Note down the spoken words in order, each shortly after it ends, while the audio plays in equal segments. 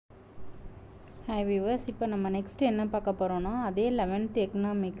Hi viewers, இப்போ நம்ம next என்ன பார்க்க போகிறோன்னா, அதே 11th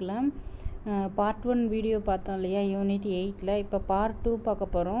எக்கனாமிக்கில் பார்ட் 1 வீடியோ பார்த்தோம் இல்லையா, யூனிட் 8ல். இப்போ பார்ட் 2 பார்க்க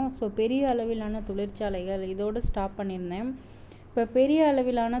போகிறோம். ஸோ பெரிய அளவிலான தொழிற்சாலைகள் இதோடு ஸ்டாப் பண்ணியிருந்தேன். இப்போ பெரிய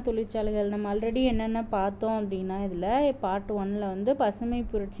அளவிலான தொழிற்சாலைகள் நம்ம ஆல்ரெடி என்னென்ன பார்த்தோம் அப்படின்னா, இதில் பார்ட் 1ல் வந்து பசுமை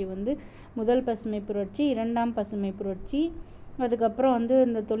புரட்சி வந்து முதல் பசுமை புரட்சி, இரண்டாம் பசுமை புரட்சி, அதுக்கப்புறம் வந்து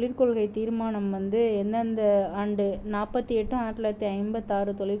இந்த தொழிற்கொள்கை தீர்மானம் வந்து எந்தெந்த ஆண்டு 48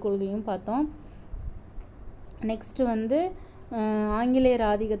 1956 தொழிற்கொள்கையும் பார்த்தோம். நெக்ஸ்ட்டு வந்து ஆங்கிலேயர்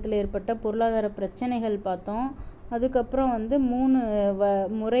ஆதிக்கத்தில் ஏற்பட்ட பொருளாதார பிரச்சனைகள் பார்த்தோம். அதுக்கப்புறம் வந்து 3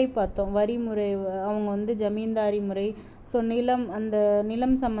 முறை பார்த்தோம். வரி முறை, அவங்க வந்து ஜமீன்தாரி முறை, ஸோ அந்த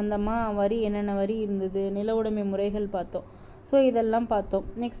நிலம் சம்மந்தமாக வரி என்னென்ன வரி இருந்தது, நில உடைமை முறைகள் பார்த்தோம். ஸோ இதெல்லாம் பார்த்தோம்.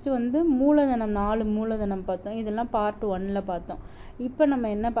 நெக்ஸ்ட்டு வந்து மூலதனம், 4 மூலதனம் பார்த்தோம். இதெல்லாம் பார்ட் 1ல் பார்த்தோம். இப்போ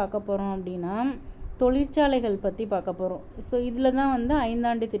நம்ம என்ன பார்க்க போகிறோம் அப்படின்னா, தொழிற்சாலைகள் பற்றி பார்க்க போகிறோம். ஸோ இதில் தான் வந்து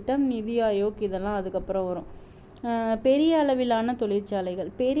 5ஆண்டு திட்டம், நிதி ஆயோக் இதெல்லாம் அதுக்கப்புறம் வரும். பெரிய அளவிலான தொழிற்சாலைகள்.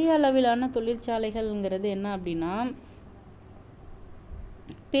 பெரிய அளவிலான தொழிற்சாலைகள்ங்கிறது என்ன அப்படின்னா,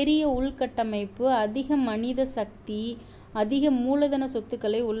 பெரிய உள்கட்டமைப்பு, அதிக மனித சக்தி, அதிக மூலதன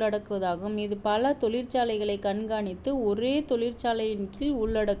சொத்துக்களை உள்ளடக்குவதாகும். இது பல தொழிற்சாலைகளை கண்காணித்து ஒரே தொழிற்சாலையின் கீழ்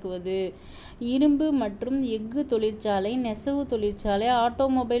உள்ளடக்குவது. இரும்பு மற்றும் எஃகு தொழிற்சாலை, நெசவு தொழிற்சாலை,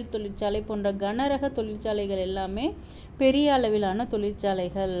 ஆட்டோமொபைல் தொழிற்சாலை போன்ற கனரக தொழிற்சாலைகள் எல்லாமே பெரிய அளவிலான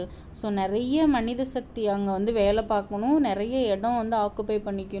தொழிற்சாலைகள். ஸோ நிறைய மனித சக்தி அங்கே வந்து வேலை பார்க்கணும், நிறைய இடம் வந்து ஆக்குப்பை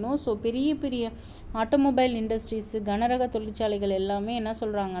பண்ணிக்கணும். ஸோ பெரிய பெரிய ஆட்டோமொபைல் இண்டஸ்ட்ரீஸு, கனரக தொழிற்சாலைகள் எல்லாமே என்ன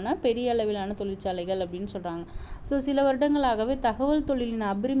சொல்கிறாங்கன்னா பெரிய அளவிலான தொழிற்சாலைகள் அப்படின்னு சொல்கிறாங்க. ஸோ சில வருடங்களாகவே தகவல் தொழிலின்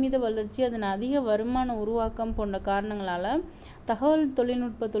அபரிமித வளர்ச்சி, அதன் அதிக வருமான உருவாக்கம் போன்ற காரணங்களால் தகவல்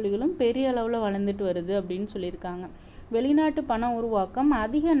தொழில்நுட்ப தொழில்களும் பெரிய அளவில் வளர்ந்துட்டு வருது அப்படின்னு சொல்லியிருக்காங்க. வெளிநாட்டு பண உருவாக்கம்,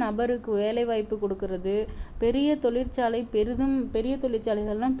 அதிக நபருக்கு வேலைவாய்ப்பு கொடுக்கறது, பெரிய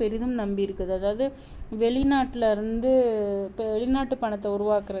தொழிற்சாலைகள்லாம் பெரிதும் நம்பி இருக்குது. அதாவது வெளிநாட்டில் இருந்து வெளிநாட்டு பணத்தை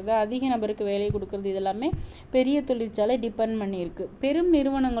உருவாக்குறது, அதிக நபருக்கு வேலை கொடுக்கறது, இதெல்லாமே பெரிய தொழிற்சாலை டிபெண்ட் பண்ணியிருக்கு. பெரும்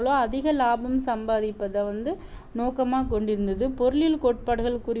நிறுவனங்களோ அதிக லாபம் சம்பாதிப்பதை வந்து நோக்கமாக கொண்டிருந்தது. பொருளியல்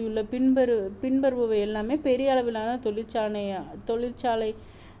கோட்பாடுகள் கூறியுள்ள பின்பற்றுபவை எல்லாமே பெரிய அளவிலான தொழிற்சாலை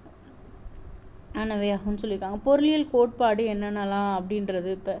ஆனவையாகும்னு சொல்லியிருக்காங்க. பொருளியல் கோட்பாடு என்னென்னலாம் அப்படின்றது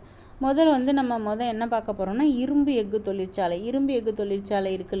இப்போ முதல்ல வந்து நம்ம என்ன பார்க்க போகிறோம்னா, இரும்பு எஃகு தொழிற்சாலை. இரும்பு எஃகு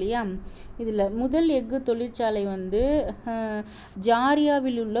தொழிற்சாலை இருக்கு இல்லையா, இதில் முதல் எஃகு தொழிற்சாலை வந்து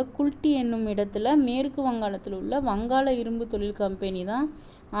ஜாரியாவில் உள்ள குல்டி என்னும் இடத்துல மேற்கு வங்காளத்தில் உள்ள வங்காள இரும்பு தொழில் கம்பெனி தான்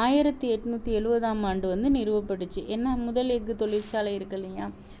 1870ஆம் ஆண்டு வந்து நிறுவப்பட்டுச்சு. என்ன முதல் எஃகு தொழிற்சாலை இருக்கு இல்லையா,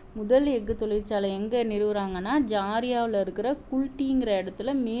 முதல் எஃகு தொழிற்சாலை எங்கே நிறுவுறாங்கன்னா, ஜாரியாவில் இருக்கிற குல்டிங்கிற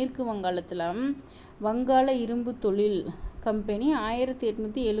இடத்துல மேற்கு வங்காளத்தில் வங்காள இரும்பு தொழில் கம்பெனி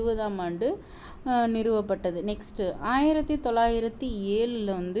 1870ஆம் ஆண்டு நிறுவப்பட்டது. நெக்ஸ்ட்டு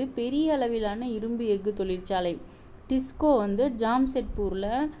 1907 வந்து பெரிய அளவிலான இரும்பு எஃகு தொழிற்சாலை டிஸ்கோ வந்து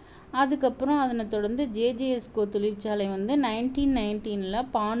ஜாம்ஷெட்பூரில், அதுக்கப்புறம் அதனை தொடர்ந்து ஜேஜேஎஸ்கோ தொழிற்சாலை வந்து 1919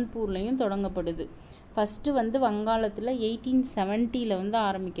 பான்பூர்லையும் தொடங்கப்படுது. ஃபஸ்ட்டு வந்து வங்காளத்தில் 1870 வந்து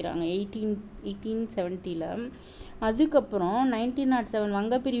ஆரம்பிக்கிறாங்க, 1870. அதுக்கப்புறம் 1907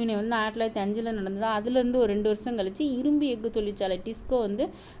 வங்க பிரிவினை வந்து 1905 நடந்தது. அதுலேருந்து ஒரு 2 வருஷம் கழித்து இரும்பு எஃகு தொழிற்சாலை டிஸ்கோ வந்து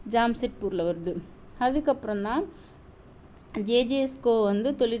ஜாம்ஷெட்பூரில் வருது. அதுக்கப்புறம் தான் ஜேஜேஎஸ்கோ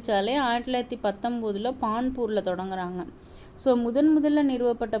வந்து தொழிற்சாலை 1919 பான்பூரில் தொடங்குறாங்க. ஸோ முதல்ல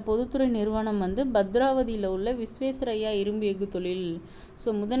நிறுவப்பட்ட பொதுத்துறை நிறுவனம் வந்து பத்ராவதியில் உள்ள விஸ்வேஸ்வரய்யா இரும்பு எஃகு தொழில். ஸோ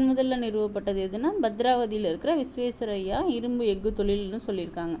முதல்ல நிறுவப்பட்டது எதுனா பத்ராவதியில் இருக்கிற விஸ்வேஸ்வரய்யா இரும்பு எஃகு தொழில்னு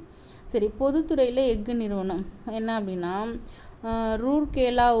சொல்லியிருக்காங்க. சரி, பொதுத்துறையில் எஃகு நிறுவனம் என்ன அப்படின்னா,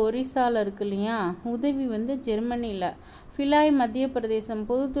 ரூர்கேலா ஒரிசாவில் இருக்கு இல்லையா, உதவி வந்து ஜெர்மனியில், ஃபிலாய் மத்திய பிரதேசம்.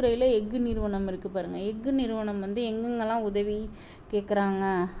 பொதுத்துறையில் எஃகு நிறுவனம் இருக்குது பாருங்கள். எஃகு நிறுவனம் வந்து எங்கெங்கெல்லாம் உதவி கேட்குறாங்க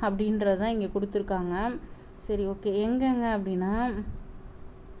அப்படின்றதான் இங்கே கொடுத்துருக்காங்க. சரி, ஓகே. எங்கெங்க அப்படின்னா,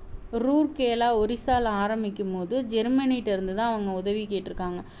 ரூர்கேலா ஒரிசாவில் ஆரம்பிக்கும் போது ஜெர்மனிகிட்ட இருந்து தான் அவங்க உதவி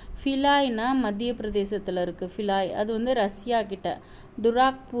கேட்டிருக்காங்க. ஃபிலாய்னா மத்திய பிரதேசத்தில் இருக்குது. ஃபிலாய் அது வந்து ரஷ்யா கிட்ட.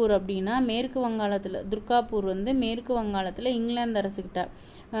 துராக்பூர் அப்படின்னா மேற்கு வங்காளத்தில், துர்காப்பூர் வந்து மேற்கு வங்காளத்தில் இங்கிலாந்து அரசுக்கிட்ட.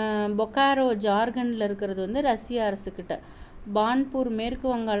 பொக்காரோ ஜார்க்கண்டில் இருக்கிறது வந்து ரஷ்யா அரசுக்கிட்ட. பான்பூர் மேற்கு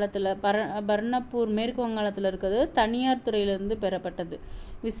வங்காளத்தில், பர்னப்பூர் மேற்கு வங்காளத்தில் இருக்கிறது தனியார் துறையிலிருந்து பெறப்பட்டது.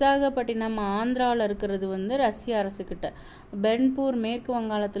 விசாகப்பட்டினம் ஆந்திராவில் இருக்கிறது வந்து ரஷ்ய அரசுக்கிட்ட. பென்பூர் மேற்கு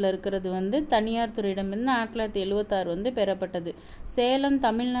வங்காளத்தில் இருக்கிறது வந்து தனியார் துறையிடமிருந்து 1976 வந்து பெறப்பட்டது. சேலம்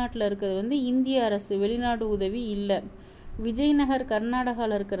தமிழ்நாட்டில் இருக்கிறது வந்து இந்திய அரசு, வெளிநாடு உதவி இல்லை. விஜயநகர்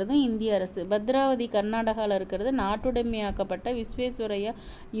கர்நாடகாவில் இருக்கிறதும் இந்திய அரசு. பத்ராவதி கர்நாடகாவில் இருக்கிறது நாட்டுடைமையாக்கப்பட்ட விஸ்வேஸ்வரய்யா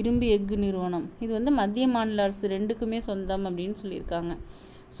இரும்பு எஃகு நிறுவனம். இது வந்து மத்திய மாநில அரசு ரெண்டுக்குமே சொந்தம் அப்படின்னு சொல்லியிருக்காங்க.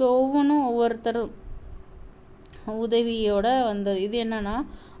 ஸோ ஒவ்வொருத்தரும் உதவியோட வந்தது. இது என்னன்னா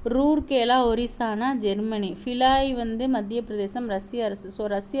ரூர்கேலா ஒரிசானா ஜெர்மனி, ஃபிலாய் வந்து மத்திய பிரதேசம், ரஷ்ய அரசு. ஸோ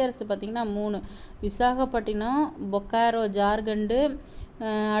ரஷ்ய அரசு பார்த்திங்கன்னா 3, விசாகப்பட்டினம், பொக்காரோ ஜார்க்கண்டு,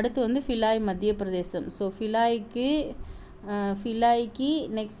 அடுத்து வந்து ஃபிலாய் மத்திய பிரதேசம். ஸோ ஃபிலாய்க்கு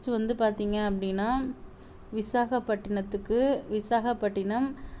நெக்ஸ்ட் வந்து பார்த்திங்க அப்படின்னா விசாகப்பட்டினம்,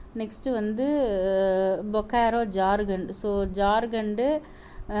 நெக்ஸ்ட்டு வந்து பொக்காரோ ஜார்க்கண்ட். ஸோ ஜார்க்கண்டு,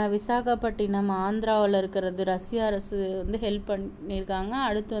 விசாகப்பட்டினம் ஆந்திராவில் இருக்கிறது ரஷ்ய அரசு வந்து ஹெல்ப் பண்ணியிருக்காங்க.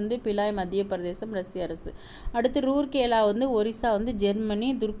 அடுத்து வந்து பிலாய் மத்திய பிரதேசம் ரஷ்ய அரசு. அடுத்து ரூர்கேலா வந்து ஒரிசா வந்து ஜெர்மனி,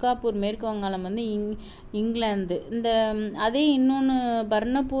 துர்காப்பூர் மேற்கு வங்காளம் வந்து இங்கிலாந்து. அதே இன்னொன்று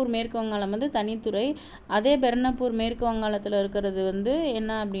பர்னப்பூர் மேற்கு வங்காளம் வந்து தனித்துறை. அதே பர்னப்பூர் மேற்கு வங்காளத்தில் இருக்கிறது வந்து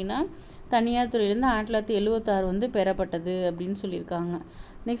என்ன அப்படின்னா தனியார் துறையிலேருந்து 1976 வந்து பெறப்பட்டது அப்படின்னு சொல்லியிருக்காங்க.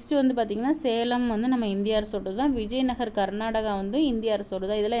 நெக்ஸ்ட்டு வந்து பார்த்திங்கன்னா சேலம் வந்து நம்ம இந்திய அரசோடு தான். விஜயநகர் கர்நாடகா வந்து இந்திய அரசோடு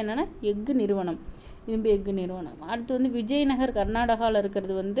தான். இதெல்லாம் என்னென்னா எஃகு நிறுவனம், இரும்பு எஃகு நிறுவனம். அடுத்து வந்து விஜயநகர் கர்நாடகாவில்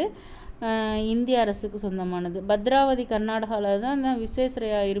இருக்கிறது வந்து இந்திய அரசுக்கு சொந்தமானது. பத்ராவதி கர்நாடகாவில் தான் அந்த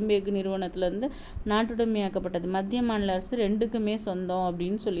விஸ்வேஸ்வரய்யா இரும்பு எஃகு நிறுவனத்துலேருந்து நாட்டுடைமையாக்கப்பட்டது. மத்திய மாநில அரசு 2க்குமே சொந்தம்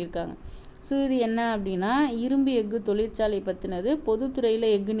அப்படின்னு சொல்லியிருக்காங்க. ஸோ இது என்ன அப்படின்னா இரும்பு எஃகு தொழிற்சாலை பற்றினது. பொதுத்துறையில்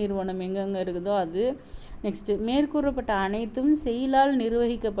எஃகு நிறுவனம் எங்கெங்கே இருக்குதோ அது. நெக்ஸ்ட்டு மேற்கூறப்பட்ட அனைத்தும் செயலால்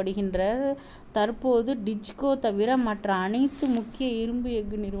நிர்வகிக்கப்படுகின்ற. தற்போது டிட்கோ தவிர மற்ற அனைத்து முக்கிய இரும்பு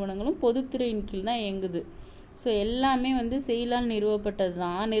எஃகு நிறுவனங்களும் பொதுத்துறையின் கீழ் தான் இயங்குது. ஸோ எல்லாமே வந்து செயலால்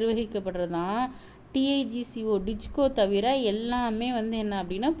நிர்வகிக்கப்படுறது தான். டிஐஜிசிஓ டிட்கோ தவிர எல்லாமே வந்து என்ன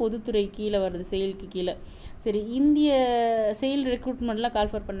அப்படின்னா பொதுத்துறை கீழே வருது, செயலுக்கு கீழே. சரி, இந்திய செயல் ரெக்ரூட்மெண்ட்லாம்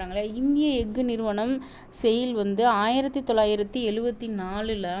கால்ஃபர் பண்ணாங்களே. இந்திய எஃகு நிறுவனம் செயல் வந்து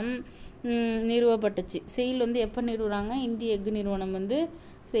 1974 நிறுவப்பட்டுச்சு. செயல் வந்து எப்போ நிறுவுறாங்க? இந்திய எஃகு நிறுவனம் வந்து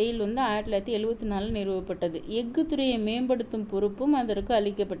செயல் வந்து 1974 நிறுவப்பட்டது. எஃகு துறையை மேம்படுத்தும் பொறுப்பும் அதற்கு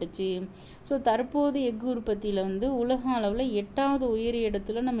அளிக்கப்பட்டுச்சு. ஸோ தற்போது எஃகு உற்பத்தியில் வந்து உலக அளவில் 8வது உயரிய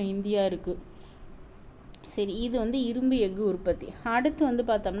இடத்துல நம்ம இந்தியா இருக்குது. சரி, இது வந்து இரும்பு எஃகு உற்பத்தி. அடுத்து வந்து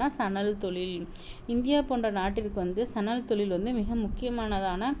பார்த்தோம்னா சணல் தொழில். இந்தியா போன்ற நாட்டிற்கு வந்து சணல் தொழில் வந்து மிக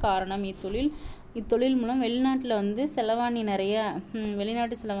முக்கியமானதான காரணம். இத்தொழில் மூலம் வெளிநாட்டில் வந்து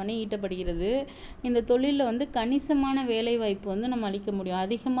வெளிநாட்டு செலவாணி ஈட்டப்படுகிறது. இந்த தொழிலில் வந்து கணிசமான வேலை வாய்ப்பு வந்து நம்ம அளிக்க முடியும்,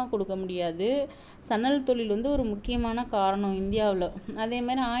 அதிகமாக கொடுக்க முடியாது. சணல் தொழில் வந்து ஒரு முக்கியமான காரணம் இந்தியாவில். அதே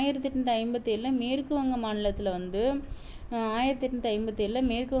மாதிரி 1857 மேற்கு வங்க மாநிலத்தில் வந்து 1857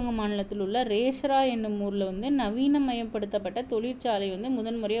 மேற்கு வங்க மாநிலத்தில் உள்ள ரேஷ்ரா என்னும் ஊரில் வந்து நவீனமயப்படுத்தப்பட்ட தொழிற்சாலை வந்து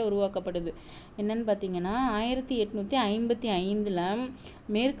முதன்முறையாக உருவாக்கப்படுது. என்னன்னு பார்த்தீங்கன்னா 1855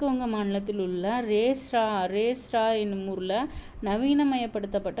 மேற்கு வங்க மாநிலத்தில் உள்ள ரேஷ்ரா என்னும் ஊரில்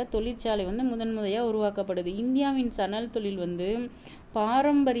நவீனமயப்படுத்தப்பட்ட தொழிற்சாலை வந்து முதன்முறையாக உருவாக்கப்படுது. இந்தியாவின் சணல் தொழில் வந்து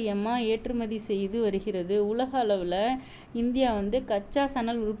பாரம்பரியமாக ஏற்றுமதி செய்து வருகிறது. உலக அளவில் இந்தியா வந்து கச்சா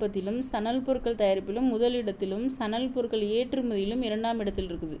சணல் உற்பத்தியிலும் சணல் பொருட்கள் தயாரிப்பிலும் முதலிடத்திலும் சணல் பொருட்கள் ஏற்றுமதியிலும் 2ஆம் இடத்தில்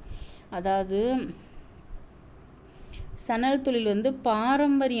இருக்குது. அதாவது சணல் தொழில் வந்து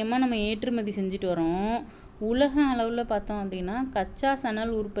பாரம்பரியமாக நம்ம ஏற்றுமதி செஞ்சுட்டு வரோம். உலக அளவில் பார்த்தோம் அப்படின்னா கச்சா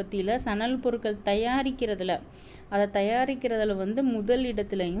சணல் உற்பத்தியில் சணல் பொருட்கள் தயாரிக்கிறதுல வந்து முதல்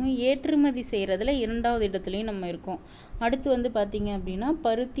இடத்துலையும் ஏற்றுமதி செய்கிறதுல 2வது இடத்துலையும் நம்ம இருக்கோம். அடுத்து வந்து பார்த்திங்க அப்படின்னா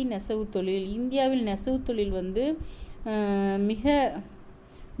பருத்தி நெசவு தொழில். இந்தியாவில் நெசவு தொழில் வந்து மிக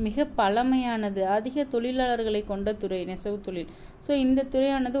மிக பழமையானது, அதிக தொழிலாளர்களை கொண்ட துறை நெசவு தொழில். ஸோ இந்த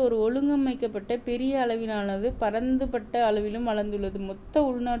துறையானது ஒரு ஒழுங்கமைக்கப்பட்ட பெரிய அளவிலானது, பரந்துபட்ட அளவிலும் வளர்ந்துள்ளது. மொத்த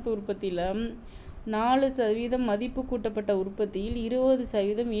உள்நாட்டு உற்பத்தியில் 4% மதிப்பு கூட்டப்பட்ட உற்பத்தியில்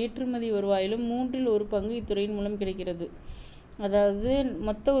 20% ஏற்றுமதி வருவாயிலும் 1/3 பங்கு இத்துறையின் மூலம் கிடைக்கிறது. அதாவது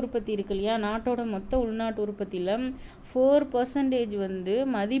மொத்த உற்பத்தி இருக்கு இல்லையா, நாட்டோட மொத்த உள்நாட்டு உற்பத்தியில் 4% வந்து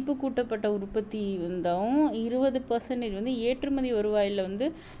மதிப்பு கூட்டப்பட்ட உற்பத்தி இருந்தாலும் 20% வந்து ஏற்றுமதி வருவாயில் வந்து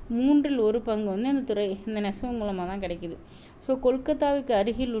 1/3 பங்கு வந்து இந்த நெசவு மூலமாக தான் கிடைக்கிது. ஸோ கொல்கத்தாவுக்கு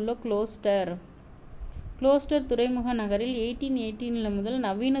அருகில் உள்ள குளோஸ்டர் துறைமுக நகரில் 1818 முதல்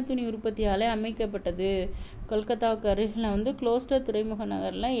நவீன துணி உற்பத்தி ஆலை அமைக்கப்பட்டது. கொல்கத்தாவுக்கு அருகில் வந்து குளோஸ்டர் துறைமுக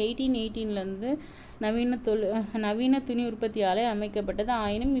நகரில் 1818 நவீன துணி உற்பத்தி ஆலை அமைக்கப்பட்டது.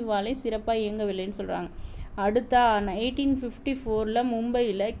 ஆயினும் இவ்வாலை சிறப்பாக இயங்கவில்லைன்னு சொல்கிறாங்க. அடுத்த 1854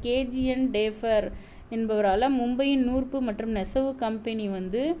 மும்பையில் கேஜிஎன் டேஃபர் என்பவரால் மும்பையின் நூற்பு மற்றும் நெசவு கம்பெனி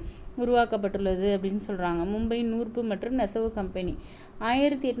வந்து உருவாக்கப்பட்டுள்ளது அப்படின்னு சொல்கிறாங்க. மும்பையின் நூற்பு மற்றும் நெசவு கம்பெனி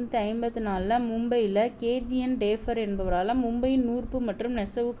 1854 மும்பையில் கேஜிஎன் டேஃபர் என்பவரால் மும்பையின் நூற்பு மற்றும்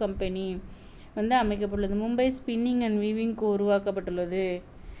நெசவு கம்பெனி வந்து அமைக்கப்பட்டுள்ளது. மும்பை ஸ்பின்னிங் அண்ட் வீவிங் உருவாக்கப்பட்டுள்ளது.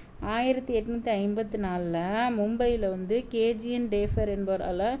 1854 மும்பையில் வந்து கேஜிஎன் டேஃபர்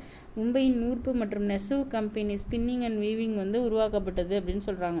என்பவரால் மும்பையின் நூற்பு மற்றும் நெசவு கம்பெனி ஸ்பின்னிங் அண்ட் வீவிங் வந்து உருவாக்கப்பட்டது அப்படின்னு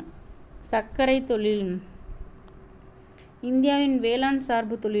சொல்கிறாங்க. சர்க்கரை தொழில். இந்தியாவின் வேளாண்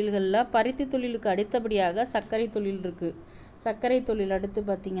சார்பு தொழில்களில் பருத்தி தொழிலுக்கு அடுத்தபடியாக சர்க்கரை தொழில் இருக்குது. சர்க்கரை தொழில் அடுத்து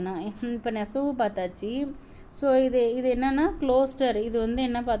பார்த்திங்கன்னா இப்போ நெசவு பார்த்தாச்சு. ஸோ இது என்னென்னா க்ளோஸ்டர். இது வந்து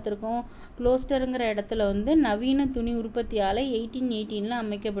என்ன பார்த்துருக்கோம், க்ளோஸ்டருங்கிற இடத்துல வந்து நவீன துணி உற்பத்தி ஆலை 1818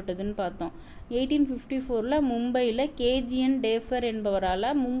 அமைக்கப்பட்டதுன்னு பார்த்தோம். 1854 மும்பையில் கேஜிஎன் டேஃபர் என்பவரால்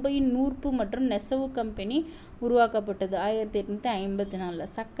மும்பையின் நூற்பு மற்றும் நெசவு கம்பெனி உருவாக்கப்பட்டது 1854.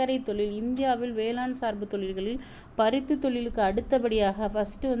 சர்க்கரை தொழில் இந்தியாவில் வேளாண் சார்பு தொழில்களில் பருத்தி தொழிலுக்கு அடுத்தபடியாக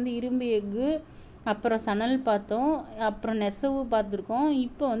ஃபஸ்ட்டு வந்து இரும்பு எஃகு, அப்புறம் சணல் பார்த்தோம், அப்புறம் நெசவு பார்த்துருக்கோம்.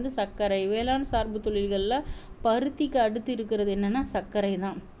 இப்போ வந்து சர்க்கரை. வேளாண் சார்பு தொழில்களில் பருத்திக்கு அடுத்து இருக்கிறது என்னென்னா சர்க்கரை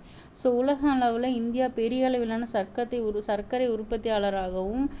தான். ஸோ உலக அளவில் இந்தியா பெரிய அளவிலான சர்க்கரை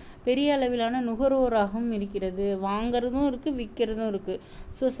உற்பத்தியாளராகவும் பெரிய அளவிலான நுகர்வோராகவும் இருக்கிறது. வாங்கிறதும் இருக்குது, விற்கிறதும் இருக்குது.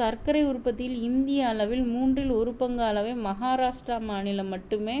 ஸோ சர்க்கரை உற்பத்தியில் இந்திய அளவில் 1/3 பங்கு அளவை மகாராஷ்டிரா மாநிலம்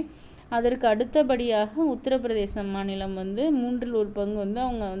மட்டுமே. அதற்கு அடுத்தபடியாக உத்தரப்பிரதேச மாநிலம் வந்து 1/3 பங்கு வந்து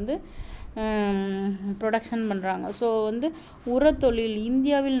அவங்க வந்து ப்ரொடக்ஷன் பண்ணுறாங்க. ஸோ வந்து உரத்தொழில்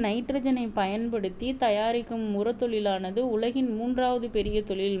இந்தியாவில் நைட்ரஜனை பயன்படுத்தி தயாரிக்கும் உரத்தொழிலானது உலகின் 3வது பெரிய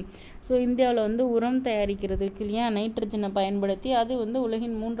தொழில். ஸோ இந்தியாவில் வந்து உரம் தயாரிக்கிறதுக்கு இல்லையா நைட்ரஜனை பயன்படுத்தி அது வந்து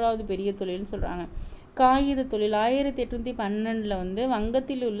உலகின் 3வது பெரிய தொழில்னு சொல்கிறாங்க. காகித தொழில் 1812 வந்து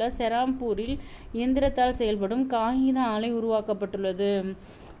வங்கத்தில் உள்ள செராம்பூரில் இயந்திரத்தால் செயல்படும் காகித ஆலை உருவாக்கப்பட்டுள்ளது.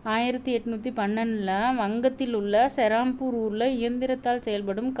 1812 வங்கத்தில் உள்ள செராம்பூர் ஊரில் இயந்திரத்தால்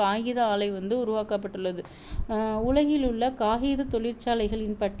செயல்படும் காகித ஆலை வந்து உருவாக்கப்பட்டுள்ளது. உலகில் உள்ள காகித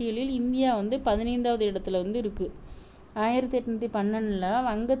தொழிற்சாலைகளின் பட்டியலில் இந்தியா வந்து 15வது இடத்துல வந்து இருக்குது. 1812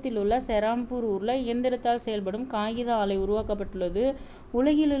 வங்கத்தில் உள்ள செராம்பூர் ஊரில் இயந்திரத்தால் செயல்படும் காகித ஆலை உருவாக்கப்பட்டுள்ளது.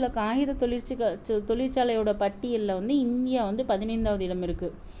 உலகில் உள்ள காகித தொழிற்சாலையோட பட்டியலில் வந்து இந்தியா வந்து 15வது இடம்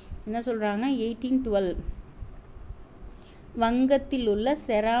இருக்குது. என்ன சொல்கிறாங்க, 1812 வங்கத்தில் உள்ள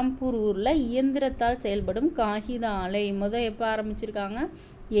செராம்பூர் ஊரில் இயந்திரத்தால் செயல்படும் காகித ஆலை எப்போ ஆரம்பிச்சிருக்காங்க,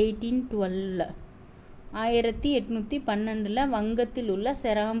 1812 1812 வங்கத்தில் உள்ள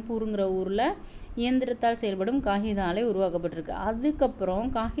செராம்பூருங்கிற ஊரில் இயந்திரத்தால் செயல்படும் காகித ஆலை உருவாக்கப்பட்டிருக்கு. அதுக்கப்புறம்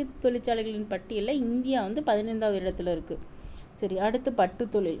காகித தொழிற்சாலைகளின் பட்டியலில் இந்தியா வந்து 15வது இடத்துல இருக்குது. சரி, அடுத்து பட்டு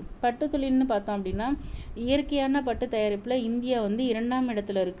தொழில்னு பார்த்தோம் அப்படின்னா இயற்கையான பட்டு தயாரிப்பில் இந்தியா வந்து 2ஆம்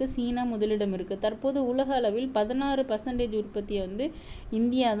இடத்துல இருக்குது. சீனா முதலிடம் இருக்குது. தற்போது உலக அளவில் 16% உற்பத்தியை வந்து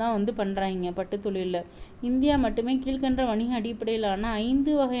இந்தியா தான் வந்து பண்ணுறாங்க பட்டு தொழிலில். இந்தியா மட்டுமே கீழ்கண்ட வணிக அடிப்படையிலான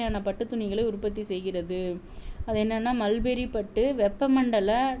 5 வகையான பட்டு துணிகளை உற்பத்தி செய்கிறது. அது என்னென்னா மல்பெரி பட்டு,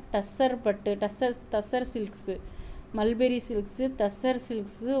 வெப்பமண்டல டஸ்ஸர் பட்டு, tussar silks, mulberry silks, tussar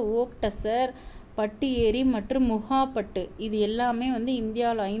silks, okay tussar, பட்டு ஏரி மற்றும் முகா பட்டு. இது எல்லாமே வந்து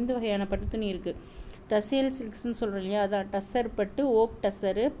இந்தியாவில் 5 வகையான பட்டு துணி இருக்குது. தசேல் சில்க்ஸ்ன்னு சொல்கிறோம் இல்லையா, அதான் டஸ்ஸர் பட்டு, ஓக்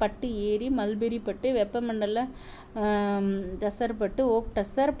டஸ்ஸரு, பட்டு ஏரி, மல்பெரி பட்டு, வெப்பமண்டல டஸ்ஸர் பட்டு, ஓக்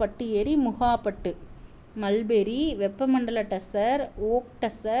டஸ்ஸர், பட்டு ஏரி, முகா பட்டு. மல்பெரி, வெப்பமண்டல டஸ்ஸர், ஓக்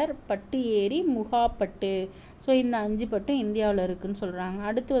டஸ்ஸர், பட்டு ஏரி, முகா பட்டு. ஸோ இந்த 5 பட்டும் இந்தியாவில் இருக்குதுன்னு சொல்கிறாங்க.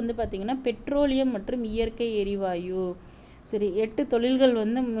 அடுத்து வந்து பார்த்திங்கன்னா பெட்ரோலியம் மற்றும் இயற்கை எரிவாயு. சரி, 8 தொழில்கள்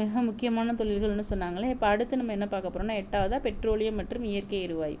வந்து மிக முக்கியமான தொழில்கள்னு சொன்னாங்களே. இப்போ அடுத்து நம்ம என்ன பார்க்க போகிறோம்னா 8வதா பெட்ரோலியம் மற்றும் இயற்கை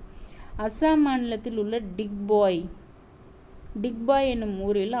எரிவாயு. அஸ்ஸாம் மாநிலத்தில் உள்ள டிக்பாய் என்னும்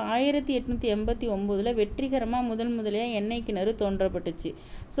ஊரில் 1889 வெற்றிகரமாக முதலியாக எண்ணெய் கிணறு தோன்றப்பட்டுச்சு.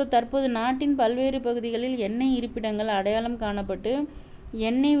 ஸோ தற்போது நாட்டின் பல்வேறு பகுதிகளில் எண்ணெய் இருப்பிடங்கள் அடையாளம் காணப்பட்டு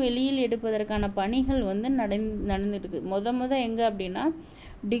எண்ணெய் வெளியில் எடுப்பதற்கான பணிகள் வந்து நடந்துருக்கு. எங்கே அப்படின்னா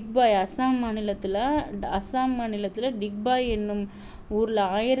டிக்பாய் அஸ்ஸாம் மாநிலத்தில் டிக்பாய் என்னும் ஊரில்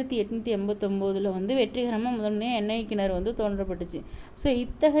 1889 வந்து வெற்றிகரமாக முதன்மையாக எண்ணெய் கிணறு வந்து தோன்றப்பட்டுச்சு. ஸோ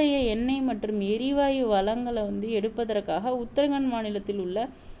இத்தகைய எண்ணெய் மற்றும் எரிவாயு வளங்களை வந்து எடுப்பதற்காக உத்தரகாண்ட் மாநிலத்தில் உள்ள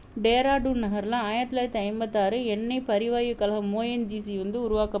டேராடூன் நகரில் 1956 எண்ணெய் பரிவாயு கழகம் ONGC வந்து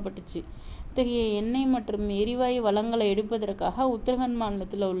உருவாக்கப்பட்டுச்சு. இத்தகைய எண்ணெய் மற்றும் எரிவாயு வளங்களை எடுப்பதற்காக உத்தரகாண்ட்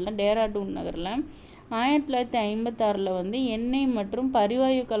மாநிலத்தில் உள்ள டேராடூன் நகரில் 1956 வந்து எண்ணெய் மற்றும்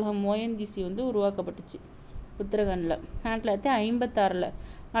பரிவாயு கழகம் ONGC வந்து உருவாக்கப்பட்டுச்சு உத்தரகாண்டில் 1956.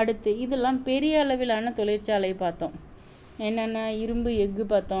 அடுத்து இதெல்லாம் பெரிய அளவிலான தொழிற்சாலை பார்த்தோம். என்னென்ன, இரும்பு எஃகு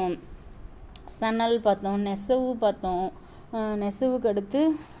பார்த்தோம், சணல் பார்த்தோம், நெசவு பார்த்தோம். நெசவுக்கு அடுத்து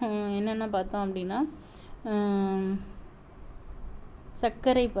என்னென்ன பார்த்தோம் அப்படின்னா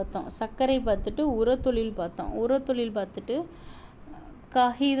சர்க்கரை பார்த்துட்டு உரத்தொழில் பார்த்துட்டு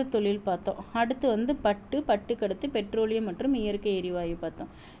காகித தொழில் பார்த்தோம். அடுத்து வந்து பட்டுக்கு அடுத்து பெட்ரோலியம் மற்றும் இயற்கை எரிவாயு பார்த்தோம்.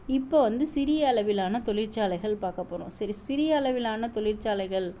 இப்போ வந்து சிறிய அளவிலான தொழிற்சாலைகள் பார்க்க போகிறோம். சரி, சிறிய அளவிலான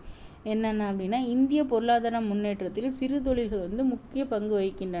தொழிற்சாலைகள் என்னென்ன அப்படின்னா இந்திய பொருளாதார முன்னேற்றத்தில் சிறு தொழில்கள் வந்து முக்கிய பங்கு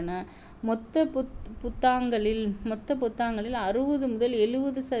வகிக்கின்றன. மொத்த புத்தாங்களில் 60 முதல்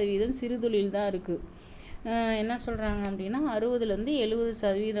 70% சிறு தொழில் தான் இருக்குது. என்ன சொல்கிறாங்க அப்படின்னா 60லேருந்து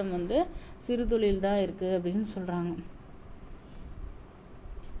 70% வந்து சிறு தொழில் தான் இருக்குது அப்படின்னு சொல்கிறாங்க.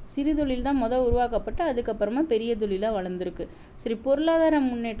 சிறு தொழில் தான் உருவாக்கப்பட்டு அதுக்கப்புறமா பெரிய தொழிலாக வளர்ந்துருக்கு. சரி, பொருளாதார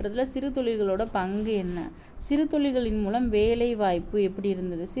முன்னேற்றத்தில் சிறு தொழில்களோட பங்கு என்ன? சிறு தொழில்களின் மூலம் வேலை வாய்ப்பு எப்படி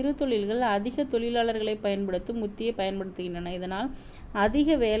இருந்தது? சிறு தொழில்கள் அதிக தொழிலாளர்களை பயன்படுத்தும் உத்தியை பயன்படுத்துகின்றன. இதனால்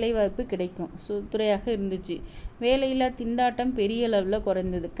அதிக வேலை வாய்ப்பு கிடைக்கும் துறையாக இருந்துச்சு. வேலையில்லா திண்டாட்டம் பெரிய அளவில்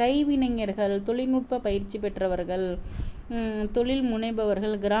குறைந்தது. கைவினைஞர்கள், தொழில்நுட்ப பயிற்சி பெற்றவர்கள், தொழில்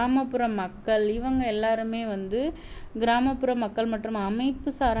முனைபவர்கள், கிராமப்புற மக்கள், இவங்க எல்லாருமே கிராமப்புற மக்கள் மற்றும் அமைப்பு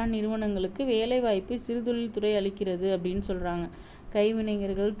சாரா நிறுவனங்களுக்கு வேலை வாய்ப்பு சிறுதொழில் துறை அளிக்கிறது அப்படின்னு சொல்கிறாங்க.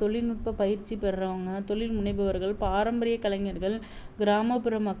 கைவினைஞர்கள், தொழில்நுட்ப பயிற்சி பெறவங்க, தொழில் முனைபவர்கள், பாரம்பரிய கலைஞர்கள்,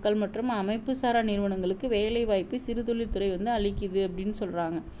 கிராமப்புற மக்கள் மற்றும் அமைப்பு சாரா நிறுவனங்களுக்கு வேலை வாய்ப்பு சிறுதொழில்துறை அளிக்குது அப்படின்னு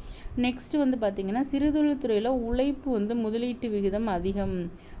சொல்கிறாங்க. நெக்ஸ்ட் பார்த்திங்கன்னா சிறுதொழில் துறையில் உழைப்பு முதலீட்டு விகிதம் அதிகம்,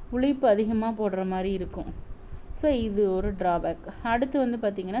 உழைப்பு அதிகமாக போடுற மாதிரி இருக்கும். ஸோ இது ஒரு ட்ராபேக். அடுத்து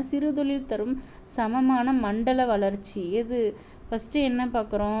பார்த்திங்கன்னா சிறுதொழில் தரும் சமமான மண்டல வளர்ச்சி. ஃபஸ்ட்டு என்ன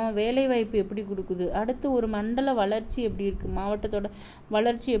பார்க்குறோம்? வேலைவாய்ப்பு எப்படி கொடுக்குது. அடுத்து ஒரு மண்டல வளர்ச்சி எப்படி இருக்குது, மாவட்டத்தோட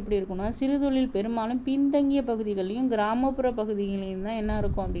வளர்ச்சி எப்படி இருக்குன்னா, சிறுதொழில் பெரும்பாலும் பின்தங்கிய பகுதிகளையும் கிராமப்புற பகுதிகளையும் தான் என்ன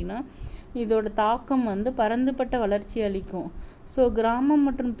இருக்கும் அப்படின்னா இதோட தாக்கம் பரந்துபட்ட வளர்ச்சி அளிக்கும். ஸோ கிராமம்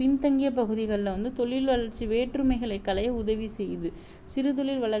மற்றும் பின்தங்கிய பகுதிகளில் தொழில் வளர்ச்சி வேற்றுமைகளை களைய உதவி செய்யுது.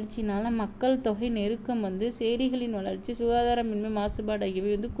 சிறுதொழில் வளர்ச்சினால் மக்கள் தொகை நெருக்கம் சேரிகளின் வளர்ச்சி, சுகாதாரமின்மை, மாசுபாடு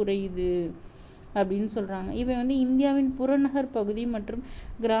ஆகியவை குறையுது அப்படின்னு சொல்கிறாங்க. இவை இந்தியாவின் புறநகர் பகுதி மற்றும்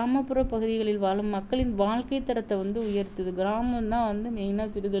கிராமப்புற பகுதிகளில் வாழும் மக்களின் வாழ்க்கை தரத்தை உயர்த்துது. கிராமம் தான் மெயினாக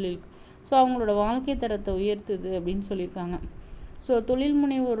சிறுதொழிலுக்கு. ஸோ அவங்களோட வாழ்க்கை தரத்தை உயர்த்துது அப்படின்னு சொல்லியிருக்காங்க. ஸோ தொழில்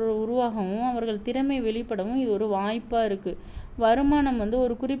முனைவோர் உருவாகவும் அவர்கள் திறமை வெளிப்படவும் இது ஒரு வாய்ப்பாக இருக்குது. வருமானம்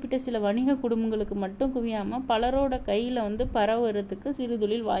ஒரு குறிப்பிட்ட சில வணிக குடும்பங்களுக்கு மட்டும் குவியாமல் பலரோட கையில் பரவுறதுக்கு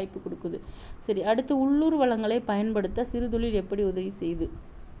சிறுதொழில் வாய்ப்பு கொடுக்குது. சரி, அடுத்து உள்ளூர் வளங்களை பயன்படுத்த சிறுதொழில் எப்படி உதவி செய்யுது?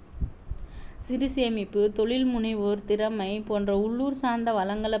 சிறு சேமிப்பு, தொழில் முனைவோர் திறமை போன்ற உள்ளூர் சார்ந்த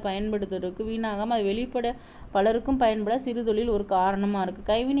வளங்களை பயன்படுத்துவதற்கு வீணாகாமல் அது வெளிப்பட பலருக்கும் பயன்பட சிறுதொழில் ஒரு காரணமாக இருக்குது.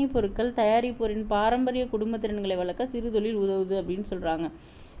 கைவினைப் பொருட்கள் தயாரிப்போரின் பாரம்பரிய குடும்ப திறன்களை வளர்க்க சிறுதொழில் உதவுது அப்படின்னு சொல்கிறாங்க.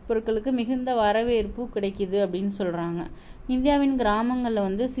 பொருட்களுக்கு மிகுந்த வரவேற்பு கிடைக்கிது அப்படின்னு சொல்கிறாங்க. இந்தியாவின்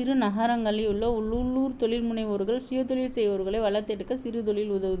கிராமங்களில் சிறு நகரங்களில் உள்ள உள்ளூர் தொழில் முனைவோர்கள் சுயதொழில் செய்வோர்களை வளர்த்தெடுக்க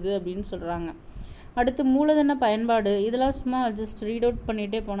சிறுதொழில் உதவுது அப்படின்னு சொல்கிறாங்க. அடுத்து மூலதன பயன்பாடு. இதெல்லாம் சும்மா ஜஸ்ட் ரீட் அவுட்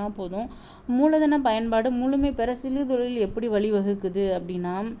பண்ணிகிட்டே போனால் போதும். மூலதன பயன்பாடு முழுமை பெற சிறுதொழில் எப்படி வழிவகுக்குது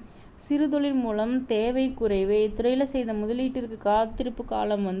அப்படின்னா, சிறுதொழில் மூலம் தேவை குறைவு. இத்துறையில் செய்த முதலீட்டிற்கு காத்திருப்பு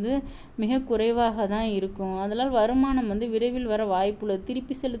காலம் மிக குறைவாக தான் இருக்கும். அதனால் வருமானம் விரைவில் வர வாய்ப்புள்ளது.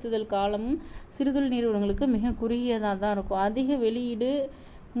 திருப்பி செலுத்துதல் காலமும் சிறுதொழில் நிறுவனங்களுக்கு மிக குறுகியதாக தான் இருக்கும். அதிக வெளியீடு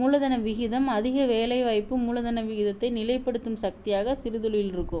மூலதன விகிதம், அதிக வேலைவாய்ப்பு மூலதன விகிதத்தை நிலைப்படுத்தும் சக்தியாக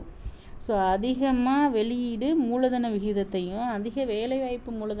சிறுதொழில் இருக்கும். ஸோ அதிகமாக வெளியீடு மூலதன விகிதத்தையும் அதிக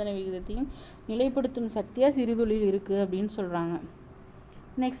வேலைவாய்ப்பு மூலதன விகிதத்தையும் நிலைப்படுத்தும் சக்தியாக சிறுதொழில் இருக்குது அப்படின்னு சொல்கிறாங்க.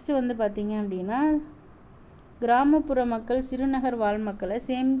 நெக்ஸ்ட்டு பார்த்திங்க அப்படின்னா கிராமப்புற மக்கள் சிறுநகர் வாழ் மக்களை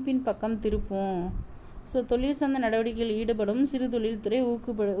சேமிப்பின் பக்கம் திருப்போம். ஸோ தொழில் சார்ந்த நடவடிக்கைகள் ஈடுபடும் சிறுதொழில் துறை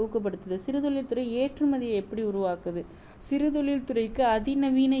ஊக்கப்படுத்துது. சிறுதொழில் துறை ஏற்றுமதியை எப்படி உருவாக்குது? சிறுதொழில் துறைக்கு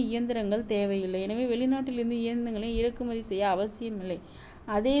அதிநவீன இயந்திரங்கள் தேவையில்லை. எனவே வெளிநாட்டிலிருந்து இயந்திரங்களை இறக்குமதி செய்ய அவசியமில்லை.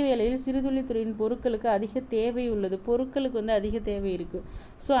 அதே வேளையில் சிறுதொழில் துறையின் பொருட்களுக்கு அதிக தேவை உள்ளது. பொருட்களுக்கு அதிக தேவை இருக்குது.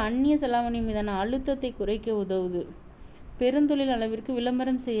 ஸோ அந்நிய செலாவணி மீதான அழுத்தத்தை குறைக்க உதவுது. பெருந்தொழில் அளவிற்கு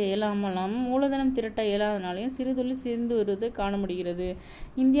விளம்பரம் செய்ய இயலாமலாம் மூலதனம் திரட்ட இயலாதனாலையும் சிறுதொழில் சேர்ந்து வருவது காண முடிகிறது.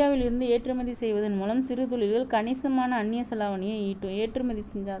 இந்தியாவில் இருந்து ஏற்றுமதி செய்வதன் மூலம் சிறுதொழில்கள் கணிசமான அந்நிய செலாவணியை ஈட்டும். ஏற்றுமதி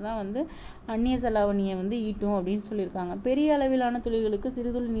செஞ்சால் தான் அந்நிய செலாவணியை ஈட்டும் அப்படின்னு சொல்லியிருக்காங்க. பெரிய அளவிலான தொழில்களுக்கு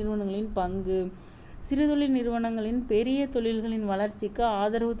சிறுதொழில் நிறுவனங்களின் பங்கு. சிறுதொழில் நிறுவனங்களின் பெரிய தொழில்களின் வளர்ச்சிக்கு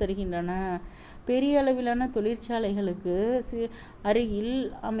ஆதரவு தருகின்றன. பெரிய அளவிலான தொழிற்சாலைகளுக்கு அருகில்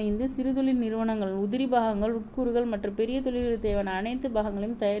அமைந்து சிறுதொழில் நிறுவனங்கள் உதிரி பாகங்கள், உட்கூறுகள் மற்றும் பெரிய தொழில்களுக்கு தேவையான அனைத்து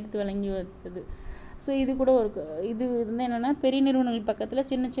பாகங்களையும் தயாரித்து வழங்கி வருகிறது. ஸோ இது கூட இது என்னென்னா பெரிய நிறுவனங்கள் பக்கத்தில்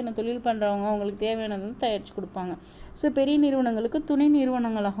சின்ன சின்ன தொழில் பண்ணுறவங்க அவங்களுக்கு தேவையானது தயாரித்து கொடுப்பாங்க. ஸோ பெரிய நிறுவனங்களுக்கு துணை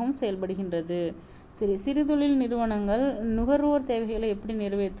நிறுவனங்களாகவும் செயல்படுகின்றது. சரி, சிறுதொழில் நிறுவனங்கள் நுகர்வோர் தேவைகளை எப்படி